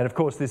 And of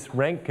course, this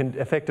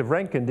effective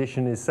rank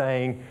condition is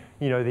saying,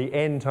 the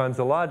n times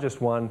the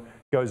largest one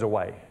goes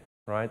away,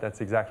 right?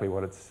 That's exactly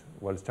what it's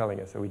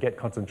telling us. So we get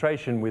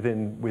concentration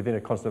within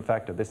a constant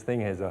factor. This thing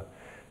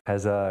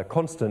has a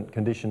constant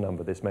condition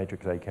number, this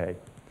matrix AK.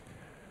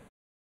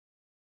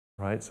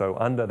 Right? So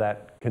under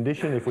that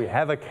condition, if we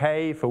have a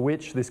k for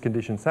which this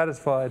condition is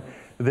satisfied,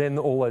 then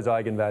all those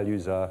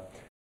eigenvalues are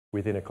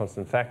within a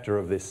constant factor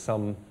of this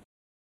sum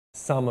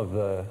of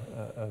the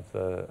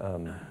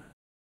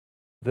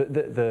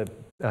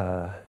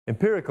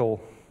empirical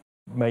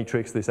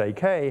matrix. This AK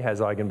has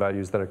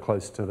eigenvalues that are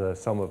close to the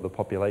sum of the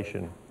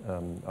population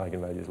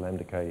eigenvalues,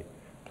 lambda k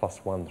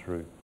plus 1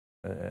 through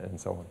and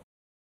so on.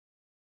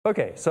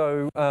 Okay,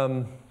 so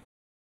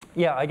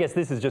yeah, I guess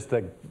this is just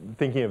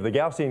thinking of the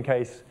Gaussian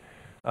case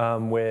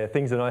where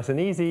things are nice and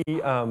easy.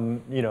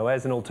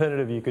 As an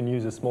alternative, you can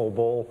use a small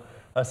ball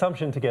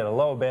assumption to get a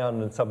lower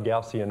bound and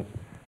sub-Gaussian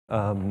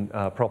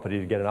property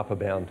to get an upper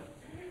bound,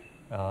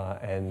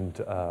 and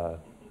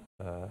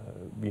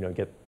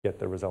get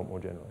the result more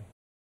generally.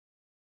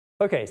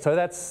 Okay, so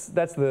that's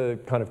the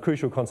kind of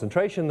crucial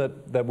concentration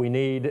that we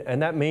need,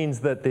 and that means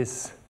that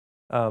this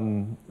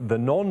the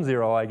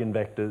non-zero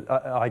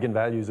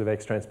eigenvalues of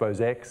x transpose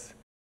x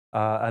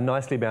are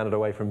nicely bounded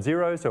away from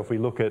 0. So if we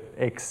look at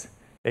x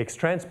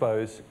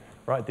transpose,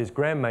 right, this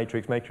Gram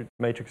matrix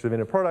of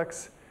inner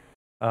products,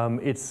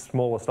 its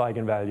smallest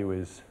eigenvalue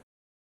is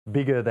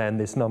bigger than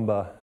this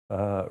number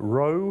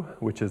rho,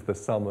 which is the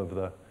sum of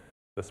the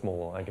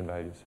small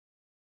eigenvalues,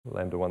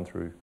 lambda 1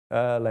 through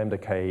lambda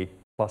k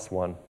plus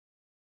 1,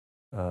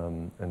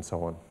 and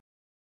so on.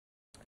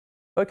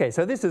 Okay,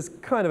 so this is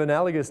kind of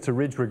analogous to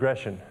ridge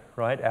regression,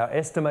 right? Our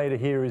estimator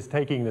here is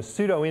taking the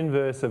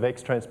pseudo-inverse of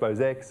x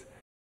transpose x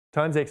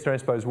times x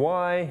transpose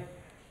y,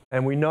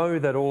 and we know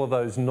that all of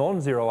those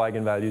non-zero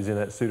eigenvalues in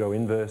that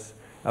pseudo-inverse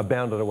are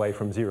bounded away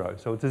from 0.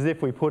 So it's as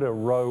if we put a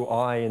rho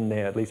I in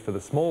there, at least for the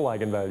small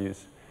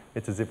eigenvalues.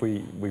 It's as if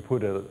we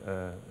put I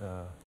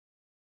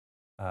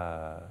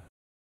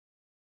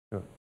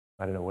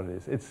don't know what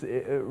it is.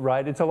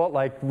 Right, it's a lot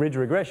like ridge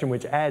regression,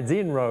 which adds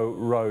in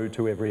rho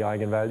to every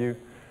eigenvalue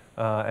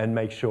and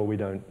makes sure we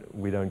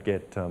don't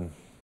get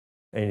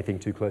anything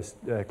too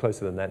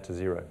closer than that to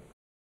 0.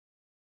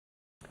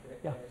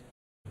 Yeah.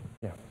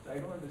 Yeah. I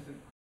don't understand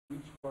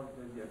which part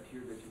does it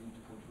appear that you need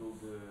to control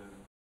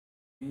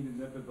You need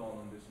an upper bound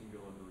on the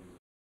singular derivative.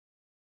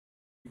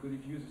 Because if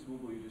you use this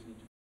model, you just need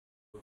to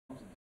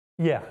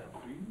yeah.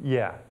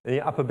 Yeah,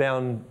 the upper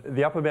bound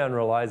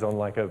relies on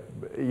like a,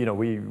 you know,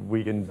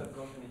 we can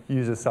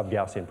use a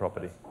sub-Gaussian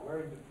property. Where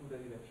in the two that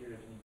it appears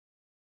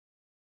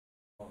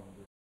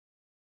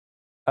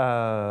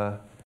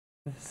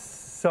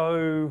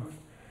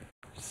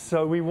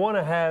So we want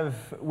to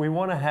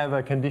have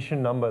a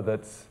condition number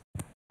that's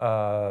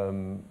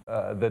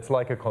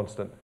like a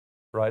constant,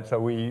 right? So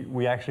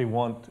we actually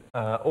want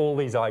all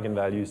these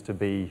eigenvalues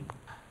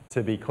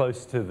to be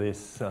close to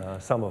this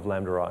sum of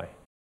lambda I.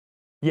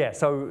 Yeah,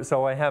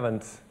 so I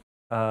haven't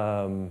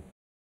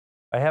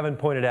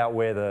pointed out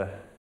where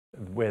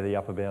the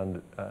upper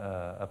bound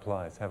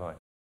applies, have I?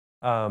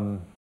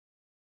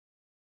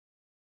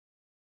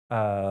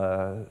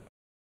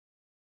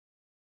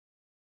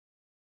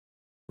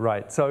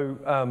 Right. So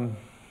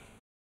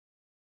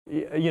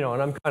you know,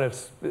 and I'm kind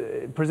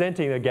of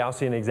presenting a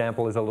Gaussian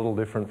example is a little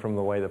different from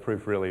the way the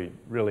proof really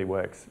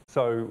works.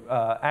 So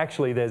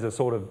actually, there's a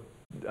sort of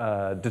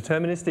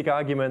deterministic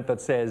argument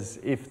that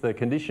says if the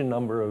condition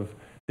number of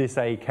this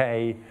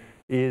AK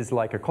is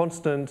like a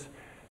constant,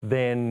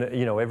 then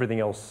you know everything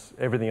else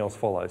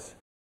follows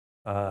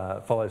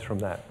from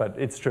that. But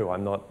it's true.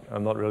 I'm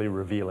not really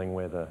revealing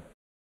where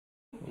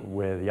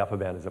the upper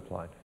bound is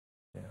applied.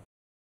 Yeah.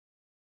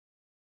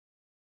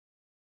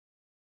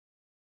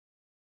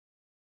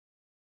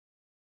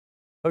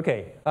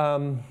 Okay.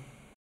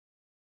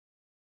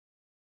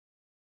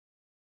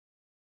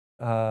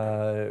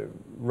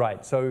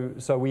 Right.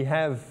 So we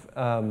have.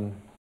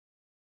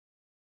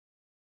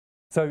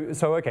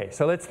 Okay.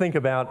 So let's think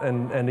about,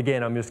 and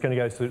again, I'm just going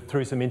to go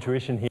through some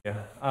intuition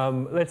here.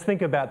 Let's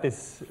think about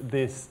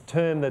this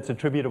term that's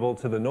attributable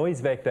to the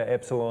noise vector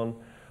epsilon,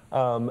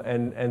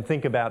 and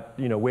think about,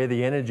 you know, where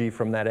the energy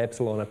from that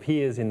epsilon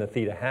appears in the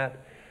theta hat.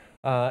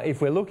 If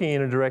we're looking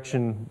in a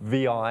direction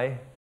vi,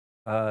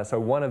 so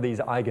one of these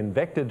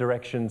eigenvector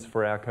directions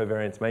for our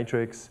covariance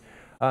matrix,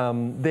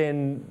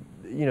 then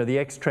you know the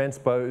X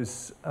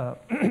transpose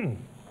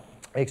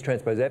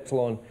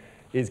epsilon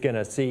is going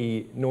to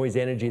see noise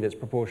energy that's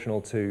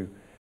proportional to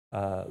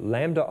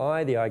lambda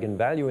I, the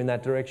eigenvalue in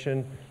that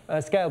direction,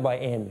 scaled by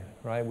n.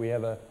 Right? We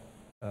have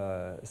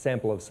a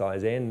sample of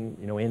size n,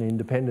 you know, n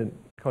independent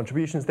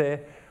contributions there.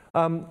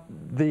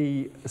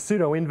 The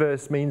pseudo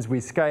inverse means we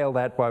scale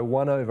that by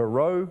 1 over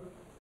rho.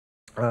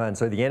 And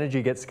so the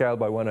energy gets scaled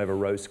by 1 over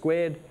rho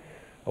squared,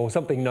 or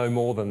something no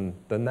more than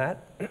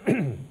that.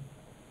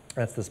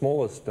 That's the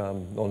smallest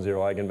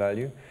non-zero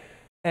eigenvalue.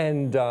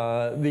 And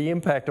the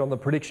impact on the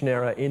prediction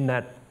error in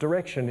that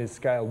direction is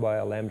scaled by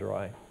a lambda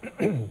I.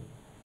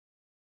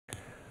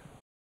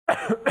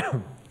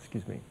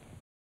 Excuse me.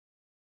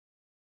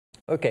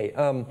 Okay,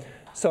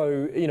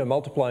 so you know,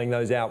 multiplying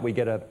those out, we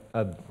get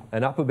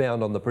an upper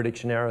bound on the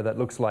prediction error that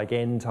looks like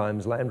n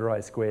times lambda I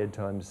squared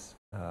times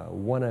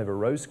 1 over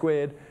rho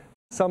squared.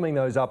 Summing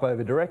those up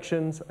over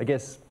directions, I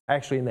guess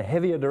actually in the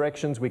heavier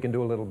directions we can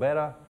do a little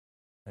better.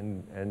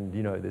 And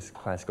you know, this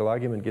classical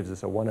argument gives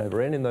us a 1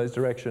 over n in those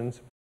directions.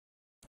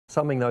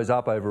 Summing those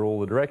up over all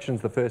the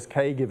directions, the first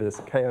k gives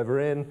us k over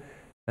n,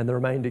 and the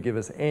remainder give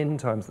us n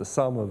times the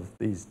sum of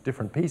these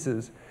different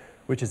pieces,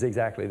 which is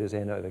exactly this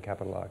n over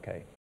capital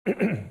RK.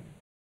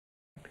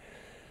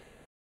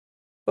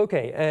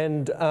 Okay,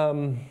 and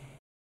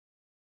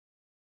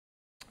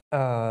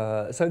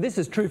so this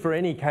is true for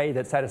any k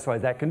that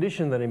satisfies that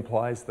condition that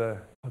implies the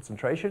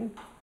concentration.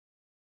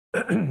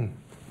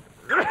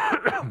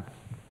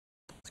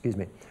 Excuse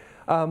me.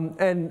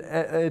 And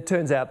it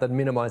turns out that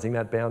minimizing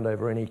that bound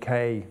over any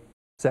k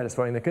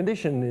satisfying the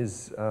condition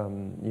is,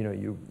 you know,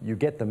 you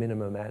get the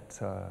minimum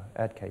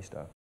at k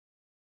star.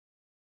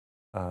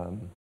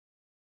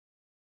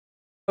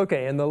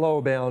 Okay, and the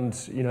lower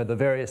bound, you know, the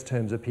various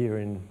terms appear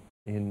in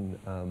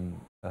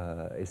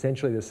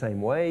essentially the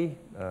same way.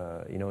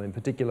 You know, in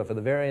particular for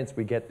the variance,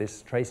 we get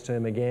this trace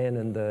term again,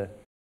 and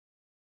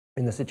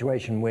in the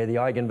situation where the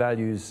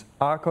eigenvalues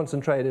are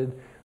concentrated,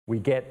 we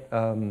get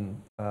the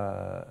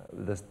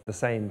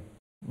same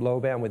lower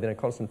bound within a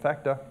constant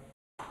factor.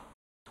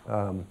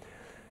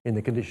 In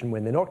the condition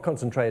when they're not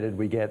concentrated,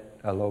 we get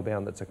a lower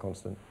bound that's a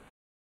constant.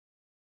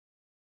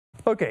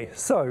 Okay,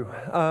 so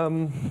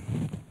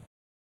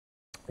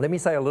let me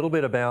say a little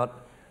bit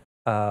about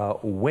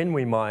when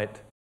we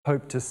might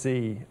hope to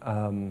see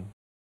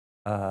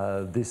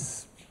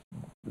this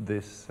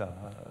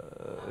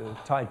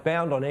tight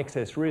bound on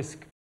excess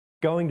risk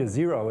going to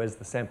 0 as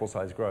the sample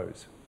size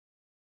grows.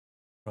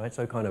 Right,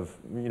 so kind of,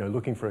 you know,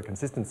 looking for a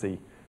consistency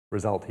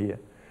result here.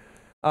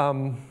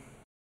 The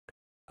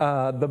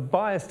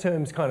bias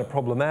term's kind of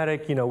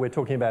problematic. You know, we're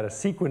talking about a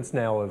sequence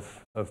now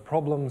of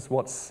problems.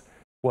 What's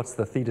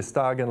the theta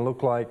star going to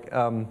look like?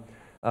 And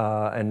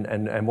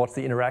what's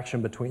the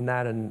interaction between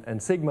that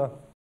and sigma?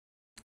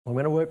 I'm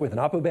going to work with an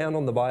upper bound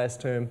on the bias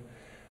term,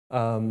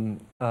 and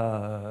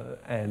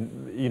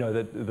you know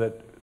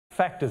that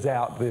factors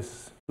out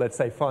this, let's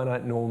say,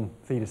 finite norm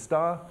theta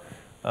star,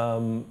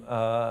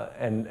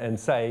 and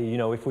say, you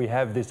know, if we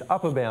have this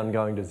upper bound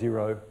going to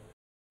 0,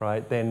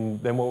 right, then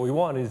what we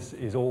want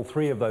is all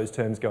three of those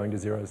terms going to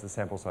 0 as the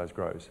sample size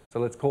grows. So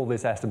let's call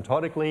this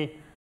asymptotically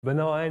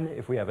benign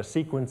if we have a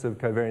sequence of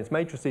covariance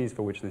matrices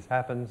for which this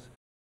happens.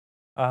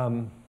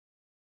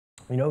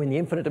 You know, in the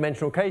infinite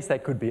dimensional case,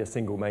 that could be a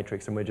single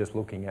matrix, and we're just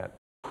looking at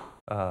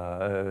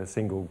a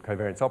single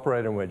covariance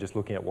operator, and we're just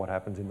looking at what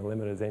happens in the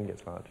limit as n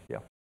gets large. Yeah.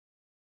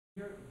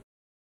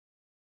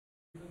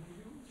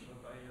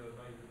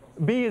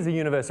 B is a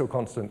universal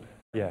constant.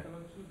 Yeah.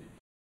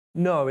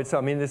 No, it's,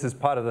 I mean, this is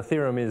part of the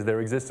theorem is there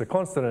exists a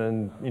constant,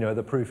 and, you know,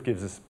 the proof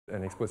gives us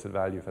an explicit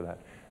value for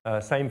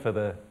that. Same for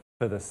the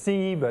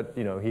C, but,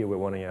 you know, here we're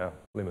wanting our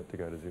limit to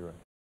go to 0.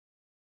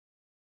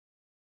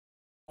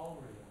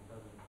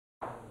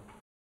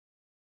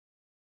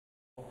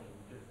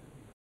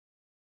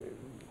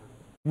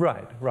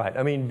 Right, right.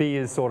 I mean, B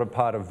is sort of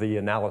part of the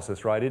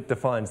analysis, right? It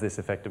defines this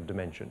effective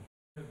dimension.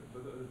 But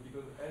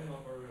because n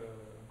over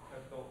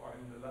capital R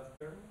in the last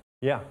term,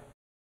 Yeah.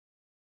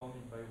 only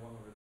by 1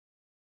 over.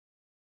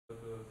 So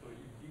if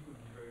B could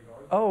be very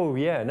large. Oh,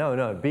 yeah,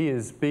 no. B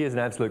is an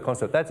absolute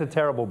constant. That's a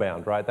terrible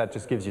bound, right? That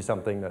just gives you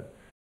something that,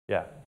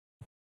 yeah.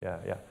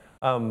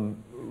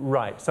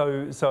 Right,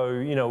 so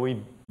you know,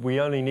 we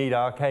only need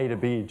Rk to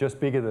be just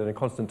bigger than a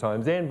constant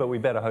times n, but we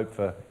better hope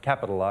for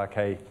capital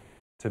Rk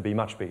to be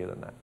much bigger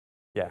than that.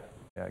 Yeah,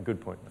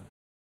 good point.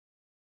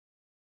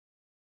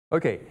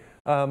 Okay,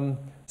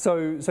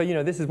 so you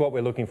know, this is what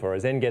we're looking for.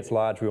 As n gets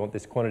large, we want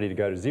this quantity to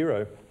go to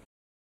 0.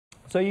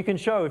 So you can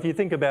show, if you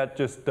think about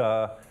just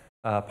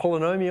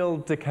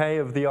polynomial decay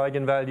of the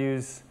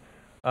eigenvalues,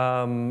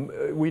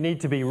 we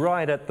need to be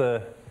right at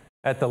the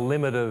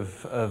limit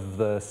of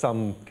the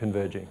sum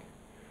converging,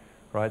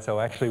 right? So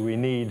actually we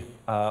need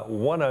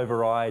 1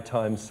 over I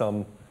times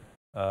some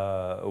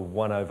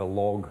 1 over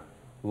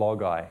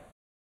log I.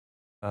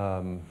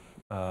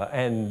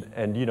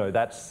 And you know,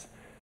 that's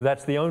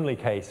the only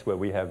case where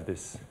we have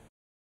this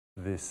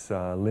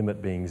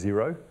limit being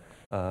 0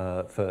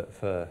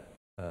 for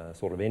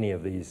sort of any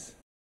of these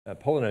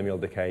polynomial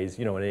decays.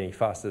 You know, and any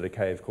faster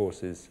decay, of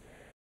course, is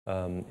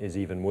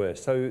even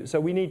worse. So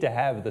we need to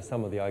have the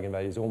sum of the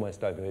eigenvalues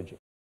almost diverging,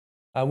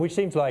 which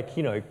seems like,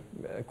 you know,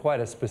 quite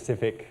a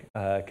specific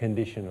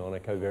condition on a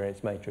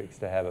covariance matrix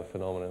to have a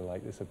phenomenon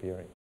like this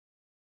appearing.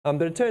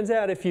 But it turns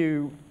out if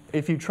you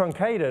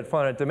truncate at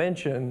finite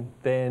dimension,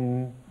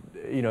 then,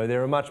 you know,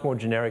 there are much more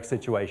generic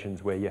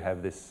situations where you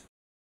have this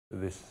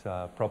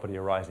property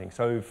arising.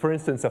 So for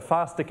instance, a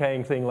fast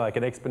decaying thing like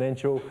an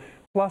exponential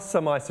plus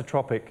some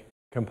isotropic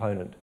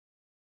component,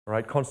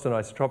 right? Constant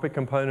isotropic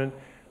component,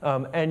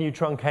 and you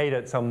truncate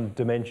at some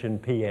dimension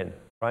Pn,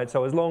 right?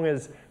 So as long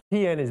as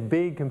Pn is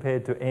big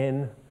compared to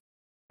n,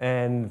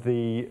 and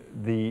the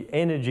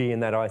energy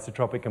in that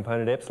isotropic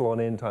component, epsilon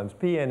n times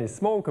Pn, is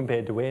small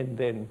compared to n,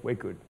 then we're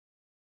good.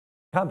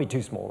 Can't be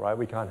too small, right?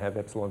 We can't have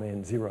epsilon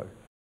n 0.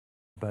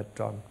 But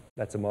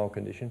that's a mild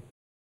condition.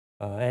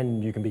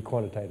 And you can be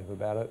quantitative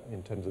about it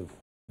in terms of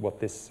what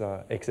this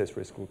excess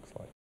risk looks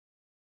like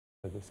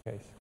in this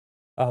case.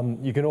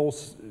 You can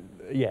also,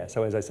 yeah,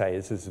 so as I say,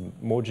 this is a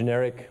more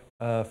generic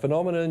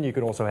phenomenon. You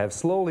can also have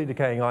slowly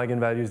decaying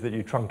eigenvalues that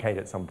you truncate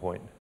at some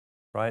point,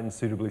 right? And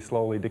suitably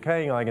slowly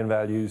decaying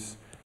eigenvalues,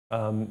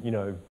 you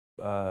know,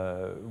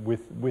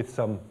 with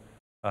some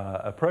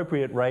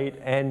appropriate rate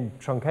and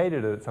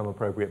truncated at some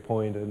appropriate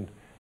point,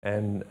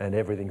 and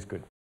everything's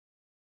good.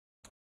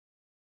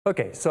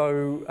 Okay,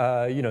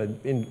 so you know,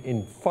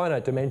 in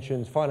finite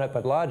dimensions, finite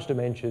but large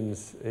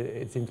dimensions,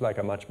 it seems like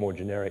a much more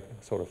generic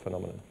sort of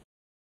phenomenon.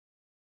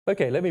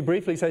 Okay, let me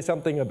briefly say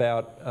something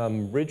about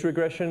ridge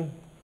regression.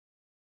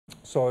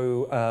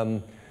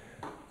 So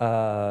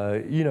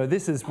you know,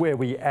 this is where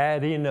we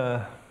add in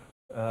a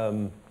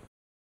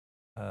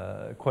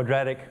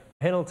quadratic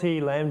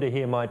penalty. Lambda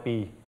here might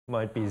be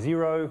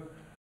 0.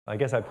 I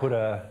guess I put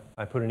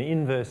an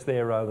inverse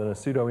there rather than a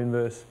pseudo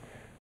inverse,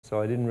 so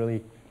I didn't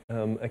really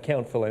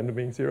account for lambda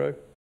being 0.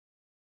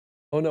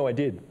 Oh no, I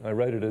did. I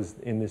wrote it as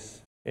in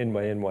this n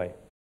by n way.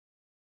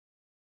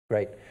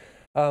 Great.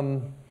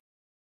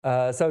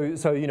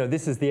 So you know,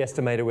 this is the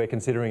estimator we're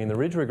considering in the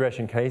ridge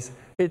regression case.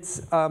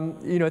 It's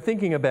you know,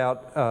 thinking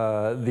about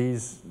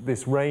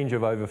this range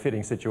of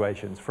overfitting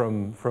situations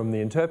from the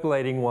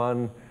interpolating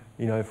one,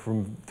 you know,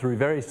 through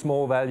very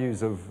small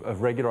values of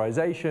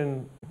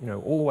regularization, you know,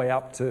 all the way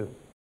up to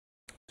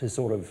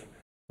sort of,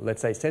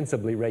 let's say,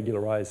 sensibly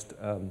regularized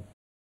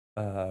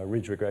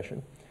ridge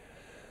regression.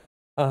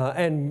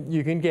 And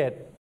you can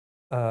get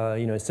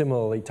you know,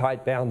 similarly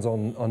tight bounds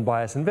on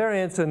bias and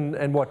variance,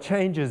 and what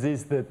changes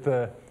is that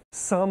the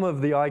sum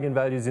of the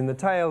eigenvalues in the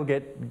tail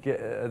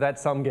that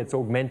sum gets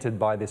augmented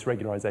by this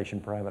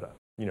regularization parameter.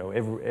 You know,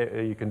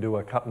 you can do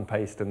a cut and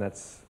paste, and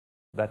that's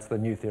the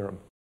new theorem,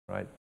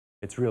 right?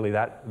 It's really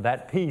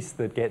that piece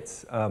that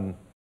gets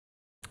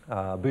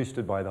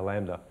boosted by the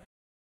lambda.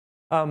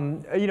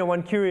 You know,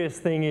 one curious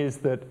thing is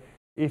that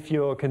if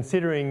you're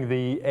considering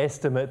the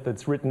estimate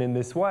that's written in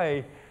this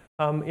way,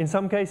 in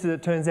some cases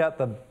it turns out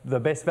the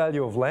best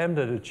value of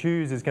lambda to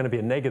choose is going to be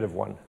a negative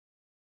one,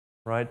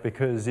 right?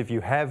 Because if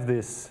you have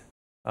this,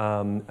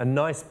 a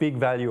nice big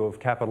value of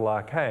capital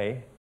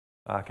Rk,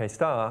 K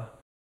star,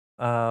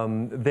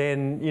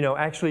 then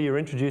actually you're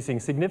introducing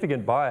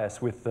significant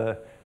bias with the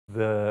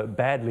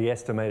badly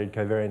estimated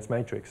covariance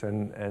matrix,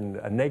 and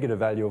a negative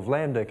value of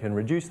lambda can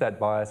reduce that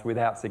bias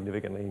without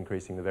significantly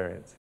increasing the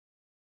variance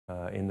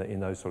in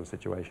those sort of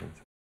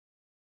situations.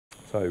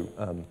 So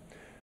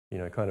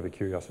kind of a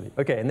curiosity.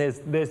 Okay, and there's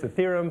the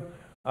theorem.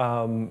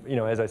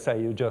 As I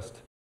say, you're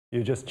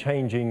just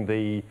changing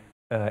the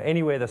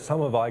anywhere the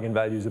sum of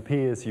eigenvalues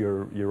appears,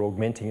 you're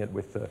augmenting it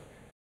with the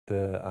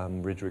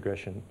ridge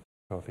regression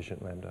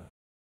coefficient lambda.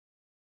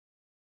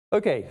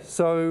 Okay,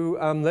 so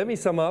let me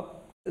sum up.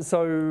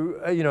 So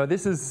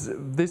this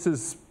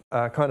is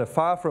kind of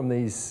far from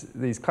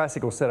these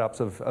classical setups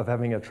of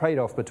having a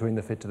trade-off between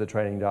the fit to the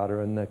training data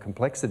and the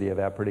complexity of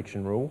our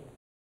prediction rule.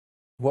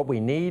 What we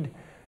need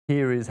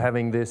here is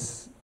having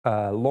this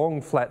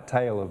long flat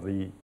tail of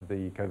the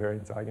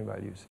covariance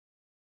eigenvalues.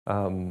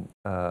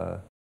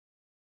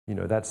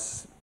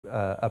 That's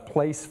a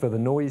place for the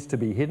noise to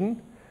be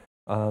hidden.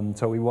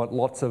 So we want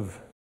lots of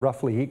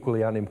roughly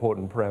equally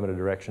unimportant parameter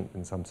directions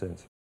in some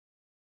sense.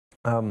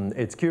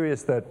 It's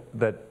curious that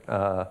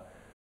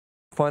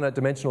finite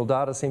dimensional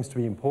data seems to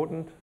be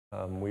important.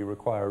 We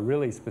require a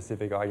really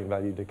specific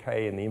eigenvalue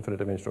decay in the infinite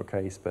dimensional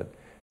case, but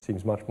it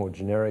seems much more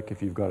generic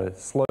if you've got a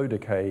slow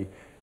decay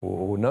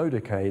or no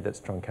decay that's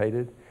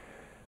truncated.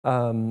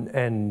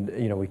 And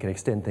we can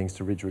extend things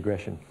to ridge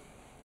regression.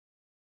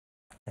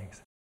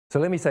 Thanks. So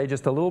let me say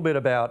just a little bit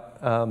about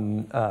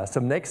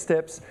some next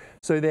steps.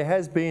 So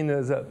there's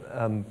a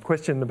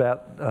question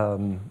about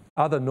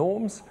other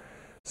norms.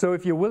 So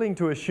if you're willing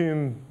to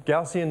assume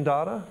Gaussian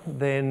data,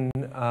 then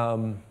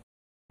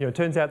it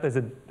turns out there's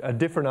a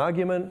different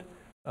argument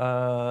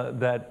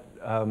that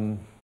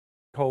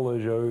Kohler,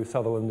 Zhou,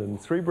 Sutherland, and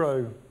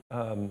Srebro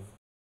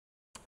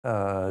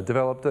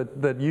developed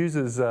that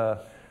uses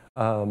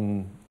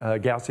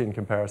Gaussian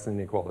comparison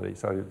inequality.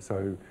 So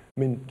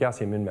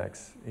Gaussian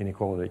min-max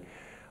inequality.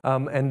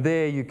 And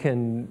there you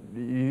can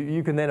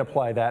then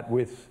apply that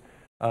with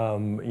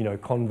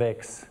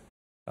convex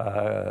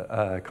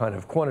kind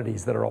of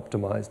quantities that are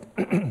optimized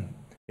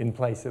in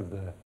place of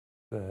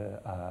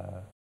the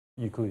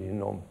Euclidean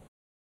norm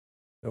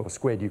or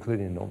squared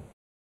Euclidean norm.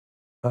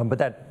 But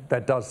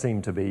that does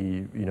seem to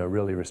be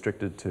really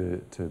restricted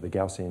to the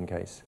Gaussian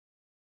case.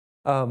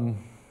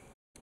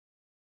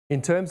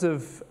 In terms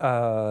of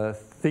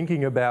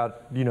thinking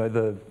about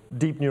the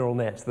deep neural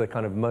nets, the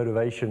kind of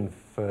motivation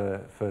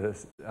for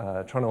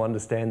trying to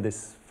understand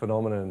this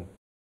phenomenon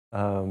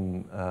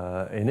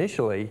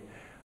initially,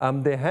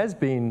 there has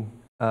been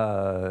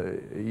a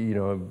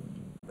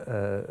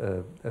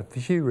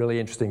few really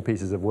interesting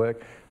pieces of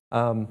work.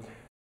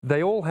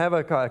 They all have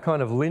a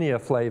kind of linear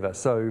flavor.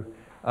 So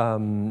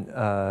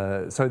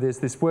there's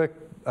this work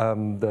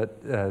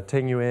that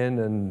Teng Yuan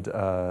and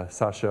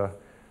Sasha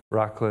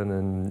Rachlin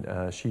and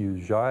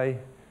Xiyu Zhai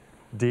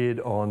did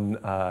on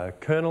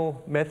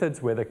kernel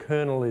methods, where the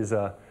kernel is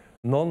a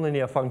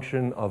nonlinear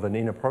function of an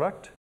inner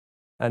product.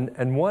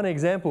 And one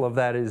example of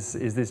that is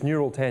this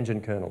neural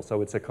tangent kernel.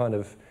 So it's a kind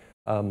of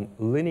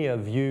linear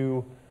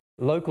view,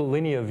 local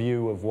linear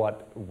view of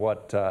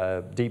what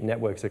deep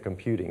networks are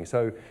computing.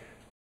 So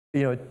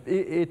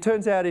it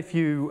turns out if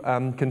you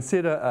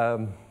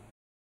consider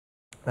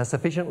a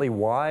sufficiently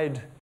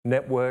wide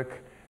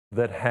network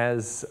that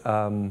has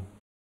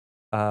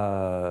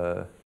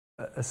a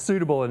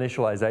suitable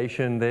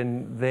initialization,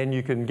 then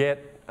you can get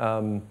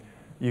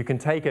you can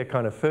take a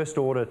kind of first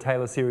order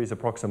Taylor series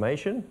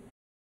approximation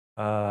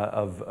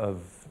of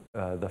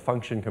the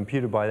function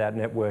computed by that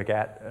network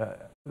at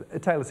a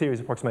Taylor series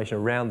approximation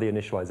around the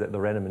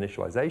random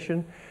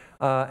initialization,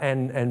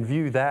 and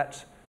view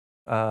that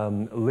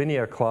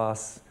linear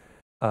class.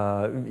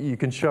 You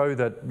can show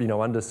that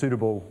under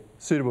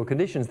suitable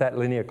conditions, that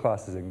linear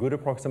class is a good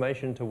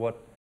approximation to what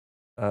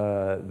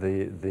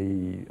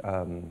the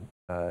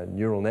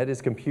neural net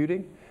is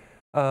computing.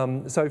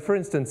 So for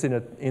instance,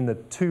 in the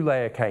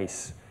two-layer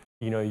case,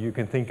 you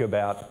can think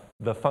about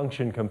the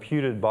function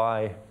computed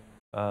by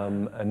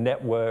a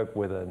network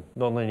with a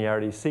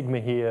nonlinearity sigma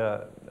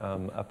here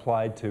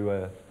applied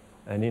to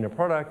an inner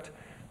product,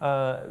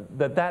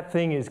 that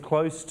thing is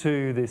close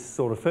to this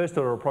sort of first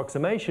order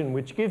approximation,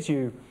 which gives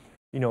you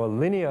a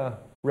linear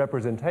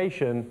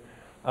representation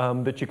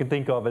that you can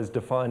think of as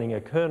defining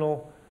a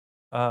kernel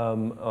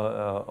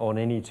on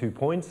any 2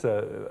 points.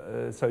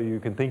 So you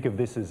can think of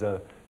this as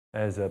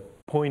a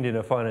point in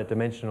a finite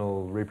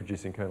dimensional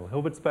reproducing kernel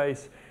Hilbert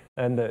space,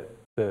 and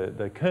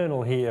the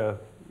kernel here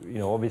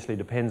obviously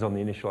depends on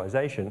the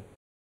initialization.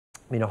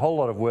 A whole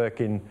lot of work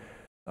in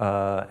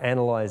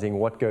analyzing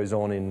what goes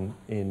on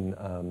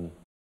in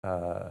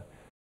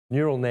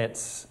neural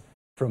nets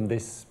from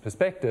this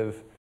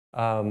perspective,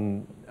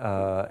 and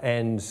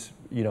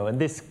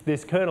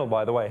this kernel,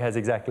 by the way, has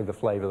exactly the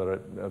flavor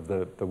of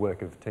the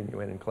work of Teng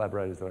Yuan and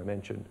collaborators that I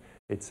mentioned.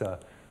 It's a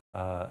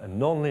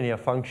nonlinear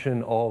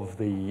function of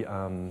the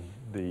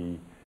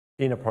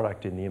inner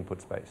product in the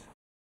input space.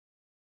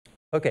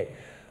 Okay.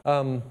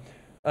 So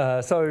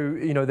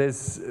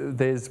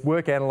there's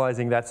work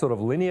analyzing that sort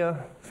of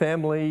linear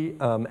family,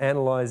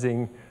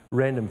 analyzing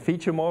random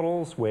feature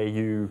models where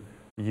you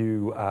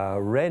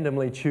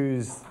randomly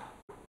choose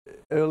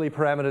early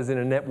parameters in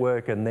a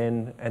network and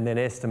then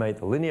estimate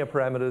the linear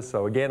parameters.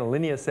 So again, a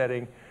linear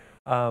setting.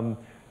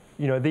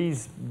 You know,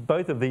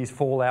 both of these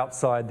fall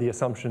outside the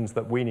assumptions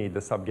that we need,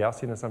 the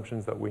sub-Gaussian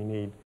assumptions that we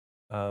need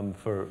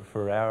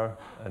for our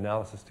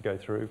analysis to go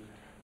through.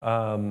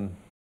 You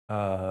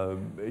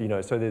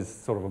know, so there's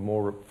sort of a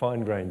more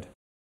fine-grained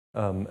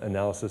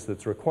analysis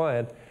that's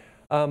required.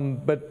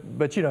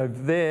 But you know,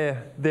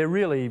 they're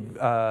really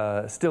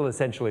still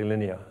essentially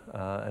linear,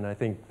 and I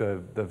think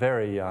the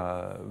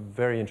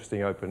very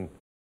interesting open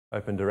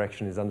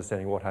direction is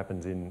understanding what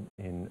happens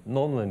in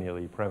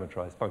non-linearly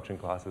parameterized function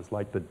classes,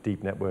 like the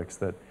deep networks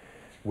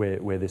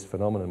where this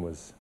phenomenon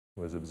was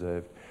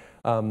observed.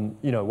 You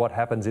know, what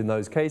happens in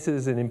those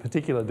cases, and in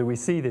particular, do we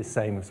see this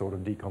same sort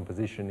of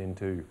decomposition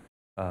into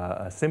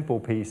a simple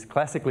piece,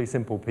 classically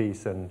simple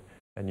piece, and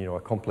you know,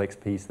 a complex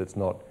piece that's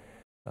not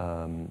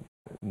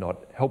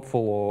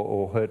helpful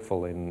or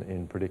hurtful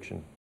in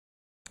prediction.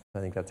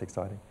 I think that's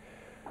exciting.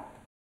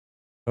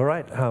 All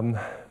right,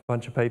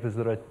 bunch of papers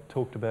that I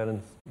talked about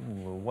and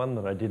one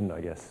that I didn't,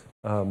 I guess.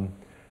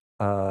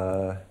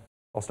 I'll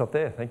stop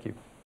there. Thank you.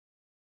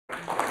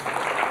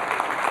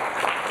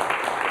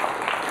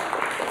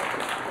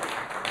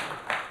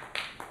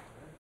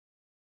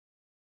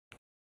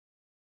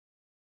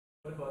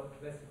 What about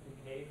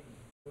classification?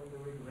 So in the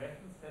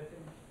regression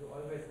setting, you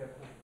always have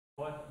this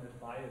coordinate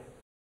bias.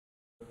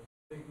 The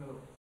signal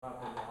are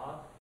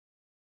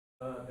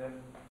large, then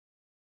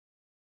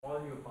all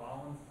your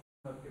bounds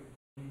not give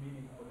any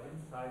meaningful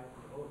insight.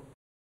 You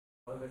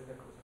always have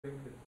to shrink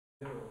it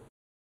to zero.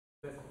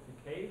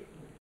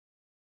 Classification,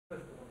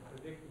 first on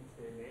predicting,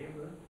 say,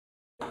 label,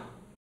 and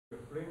you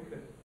shrink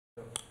it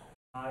to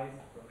eyes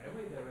from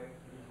every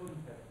direction. You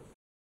couldn't have to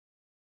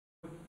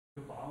put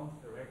your bounds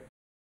directly.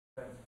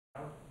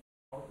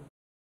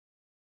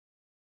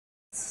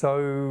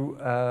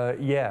 So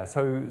yeah,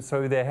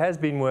 so there has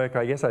been work.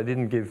 I guess I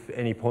didn't give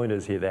any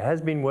pointers here. There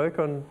has been work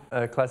on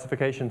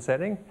classification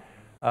setting.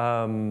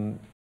 I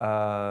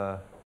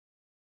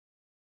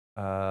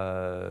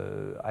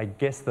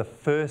guess the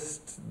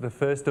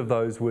first of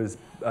those was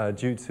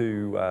due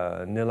to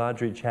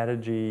Niladri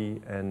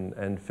Chatterjee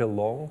and Phil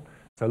Long.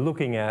 So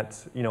looking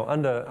at, you know,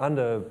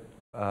 under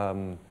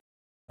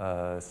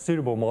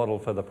suitable model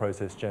for the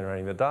process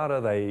generating the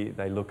data,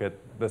 they look at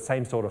the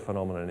same sort of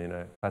phenomenon in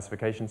a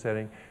classification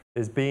setting.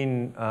 There's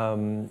been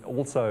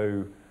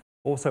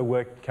also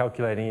work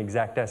calculating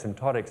exact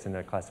asymptotics in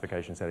a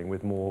classification setting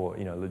with more,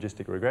 you know,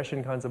 logistic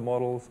regression kinds of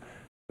models.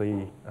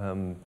 The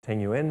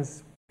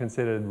Teng-Yuen's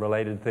considered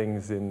related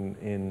things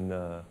in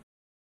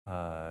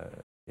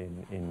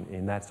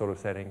that sort of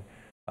setting.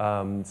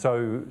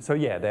 So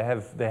yeah, there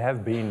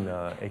have been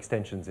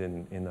extensions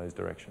in those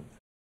directions.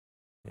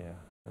 Yeah.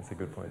 That's a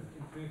good point.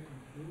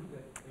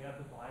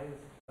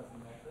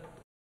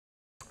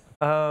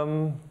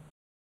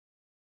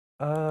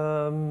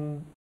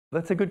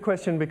 That's a good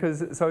question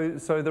because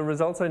so the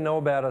results I know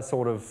about are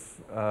sort of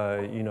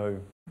you know,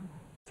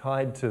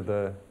 tied to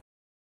the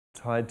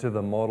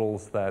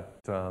models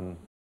that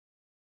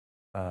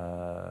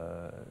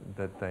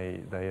that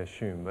they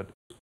assume. But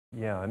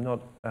yeah, I'm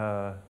not.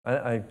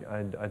 I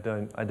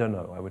don't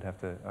know. I would have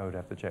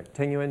to check.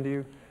 Teng-Yuen,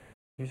 do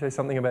you say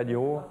something about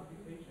your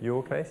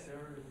case?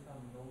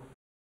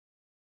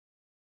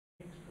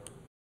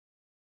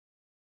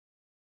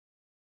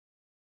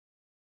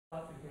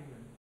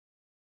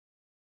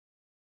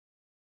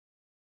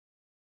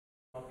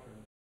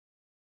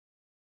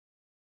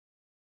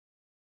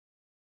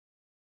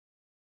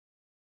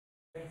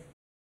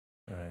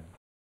 Right.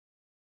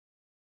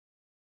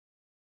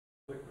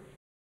 That's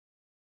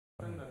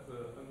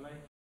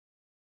unlike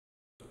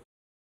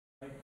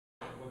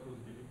what was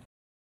given.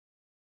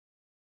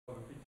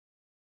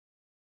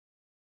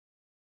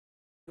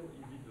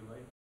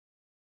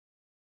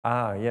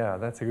 Yeah,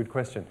 that's a good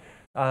question.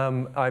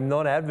 I'm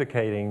not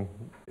advocating,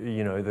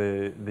 you know,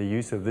 the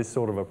use of this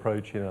sort of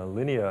approach in a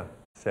linear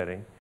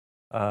setting,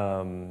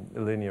 a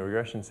linear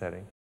regression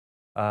setting.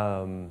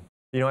 You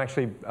know,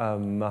 actually,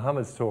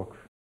 Mohammed's talk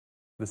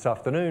this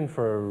afternoon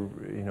for,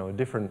 you know, a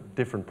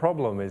different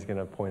problem is going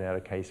to point out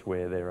a case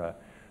where there are,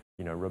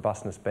 you know,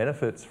 robustness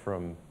benefits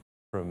from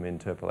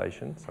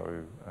interpolation.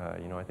 So,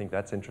 you know, I think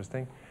that's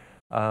interesting.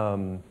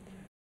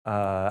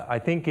 I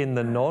think in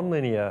the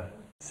nonlinear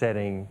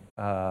setting,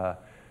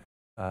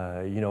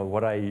 you know,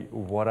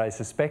 what I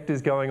suspect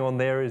is going on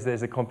there is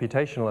there's a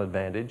computational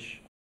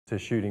advantage to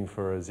shooting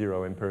for a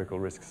zero empirical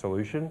risk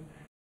solution,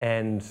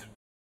 and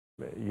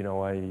you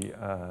know, I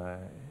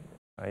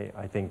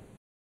think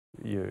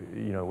you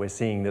know, we're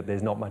seeing that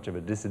there's not much of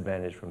a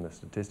disadvantage from the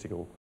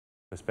statistical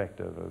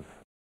perspective of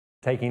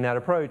taking that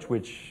approach,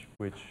 which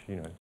you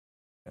know,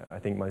 I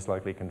think most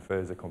likely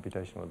confers a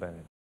computational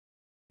advantage.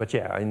 But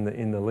yeah,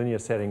 in the linear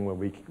setting where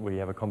we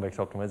have a convex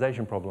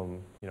optimization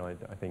problem, you know,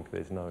 I think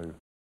there's no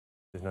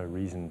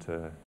reason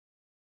to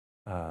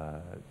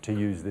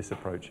use this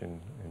approach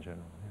in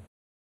general. Yeah.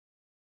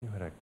 You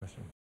had a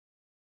question.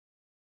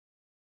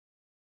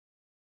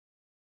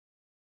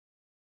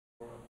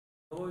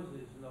 noise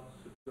is not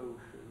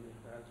Gaussian, it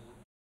has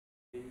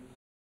things.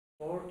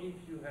 Or if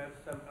you have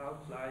some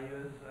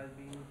outliers, I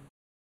mean,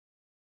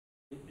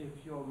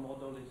 if your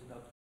model is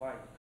not quite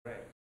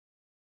correct.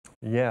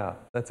 Yeah,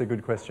 that's a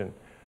good question.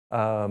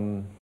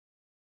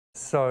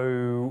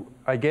 So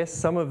I guess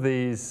some of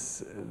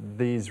these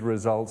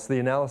results, the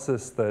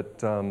analysis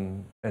that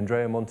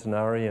Andrea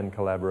Montanari and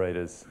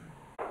collaborators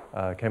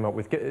came up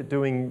with,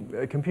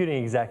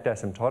 computing exact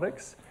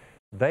asymptotics,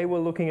 they were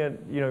looking at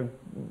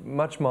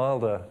much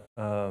milder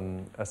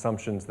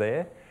assumptions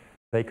there.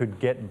 They could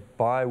get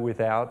by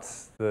without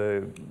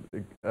the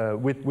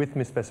with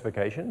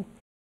misspecification.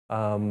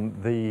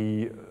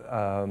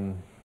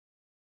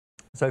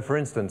 So for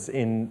instance,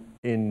 in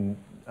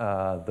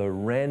the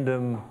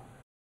random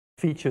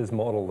features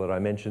model that I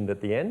mentioned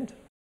at the end,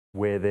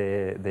 where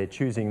they're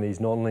choosing these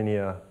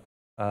nonlinear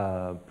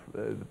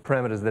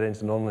parameters that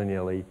enter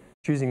nonlinearly,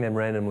 choosing them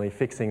randomly,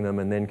 fixing them,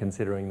 and then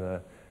considering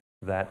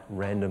that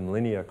random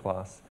linear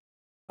class.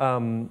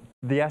 The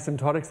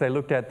asymptotics they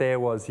looked at there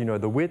was,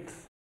 the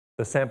width,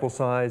 the sample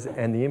size,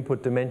 and the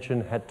input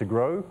dimension had to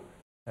grow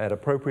at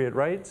appropriate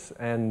rates,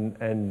 and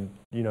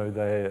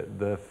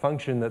the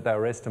function that they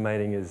were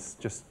estimating is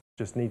just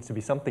needs to be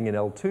something in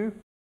L2,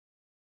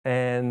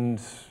 and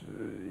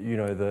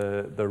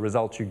the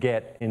result you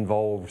get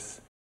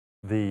involves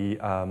the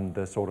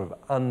sort of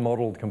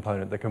unmodeled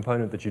component, the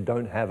component that you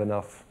don't have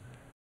enough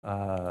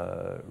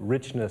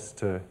richness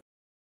to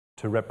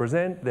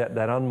represent.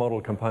 That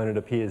unmodeled component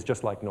appears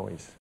just like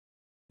noise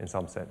in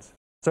some sense.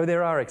 So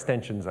there are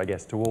extensions, I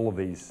guess, to all of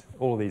these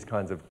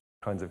kinds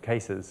of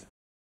cases.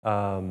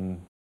 But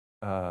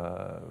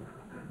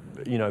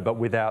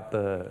without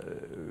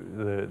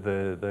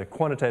the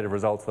quantitative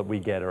results that we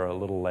get are a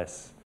little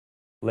less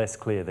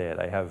clear there.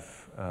 They have,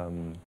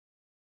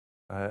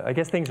 I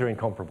guess things are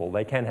incomparable.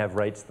 They can have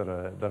rates that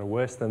are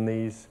worse than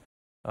these.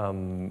 The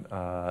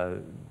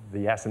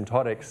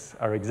asymptotics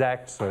are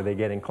exact, so they're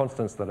getting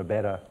constants that are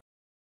better,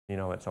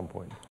 at some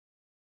point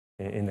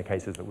in the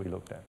cases that we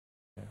looked at.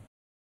 Yeah.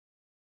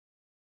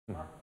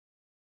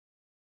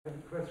 I have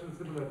a question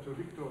similar to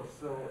Victor's.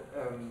 So,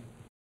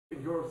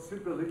 in your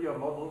simple linear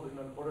model, in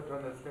order to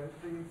understand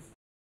things,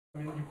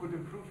 you could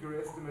improve your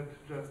estimate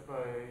just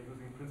by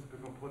using principal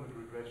component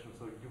regression.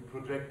 So you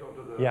project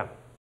onto the. Yeah.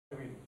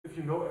 If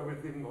you know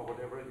everything or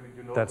whatever,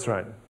 you know. That's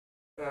right.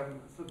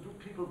 So do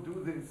people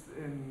do this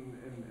in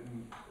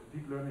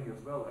deep learning as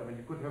well?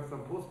 You could have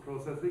some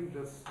post-processing,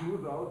 just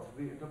smooth out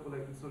the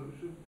interpolated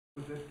solution.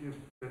 Would that give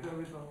better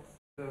results?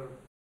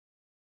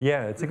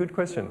 Yeah, it's a good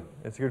question.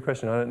 It's a good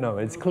question. I don't know.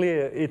 It's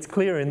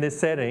clear in this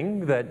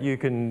setting that you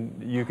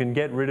can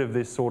get rid of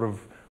this sort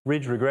of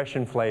ridge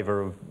regression flavor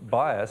of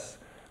bias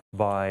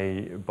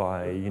by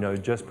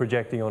just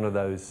projecting onto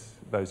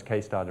those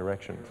K-star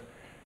directions.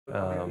 But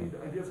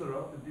the ideas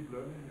around the deep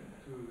learning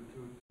to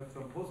have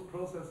some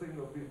post-processing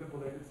of the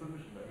interpolated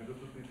solution. This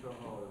would be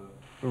somehow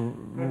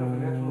kind of a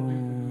natural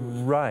thing to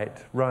do.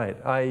 Right.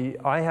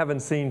 I haven't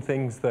seen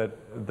things that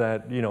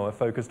are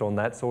focused on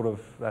that sort of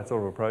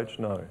approach.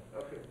 No.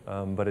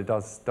 Okay. But it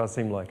does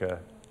seem like a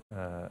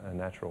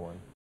natural one.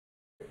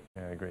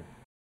 Yeah, I agree.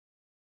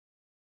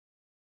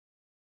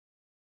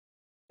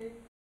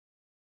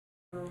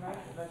 All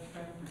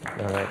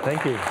right,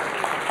 thank you.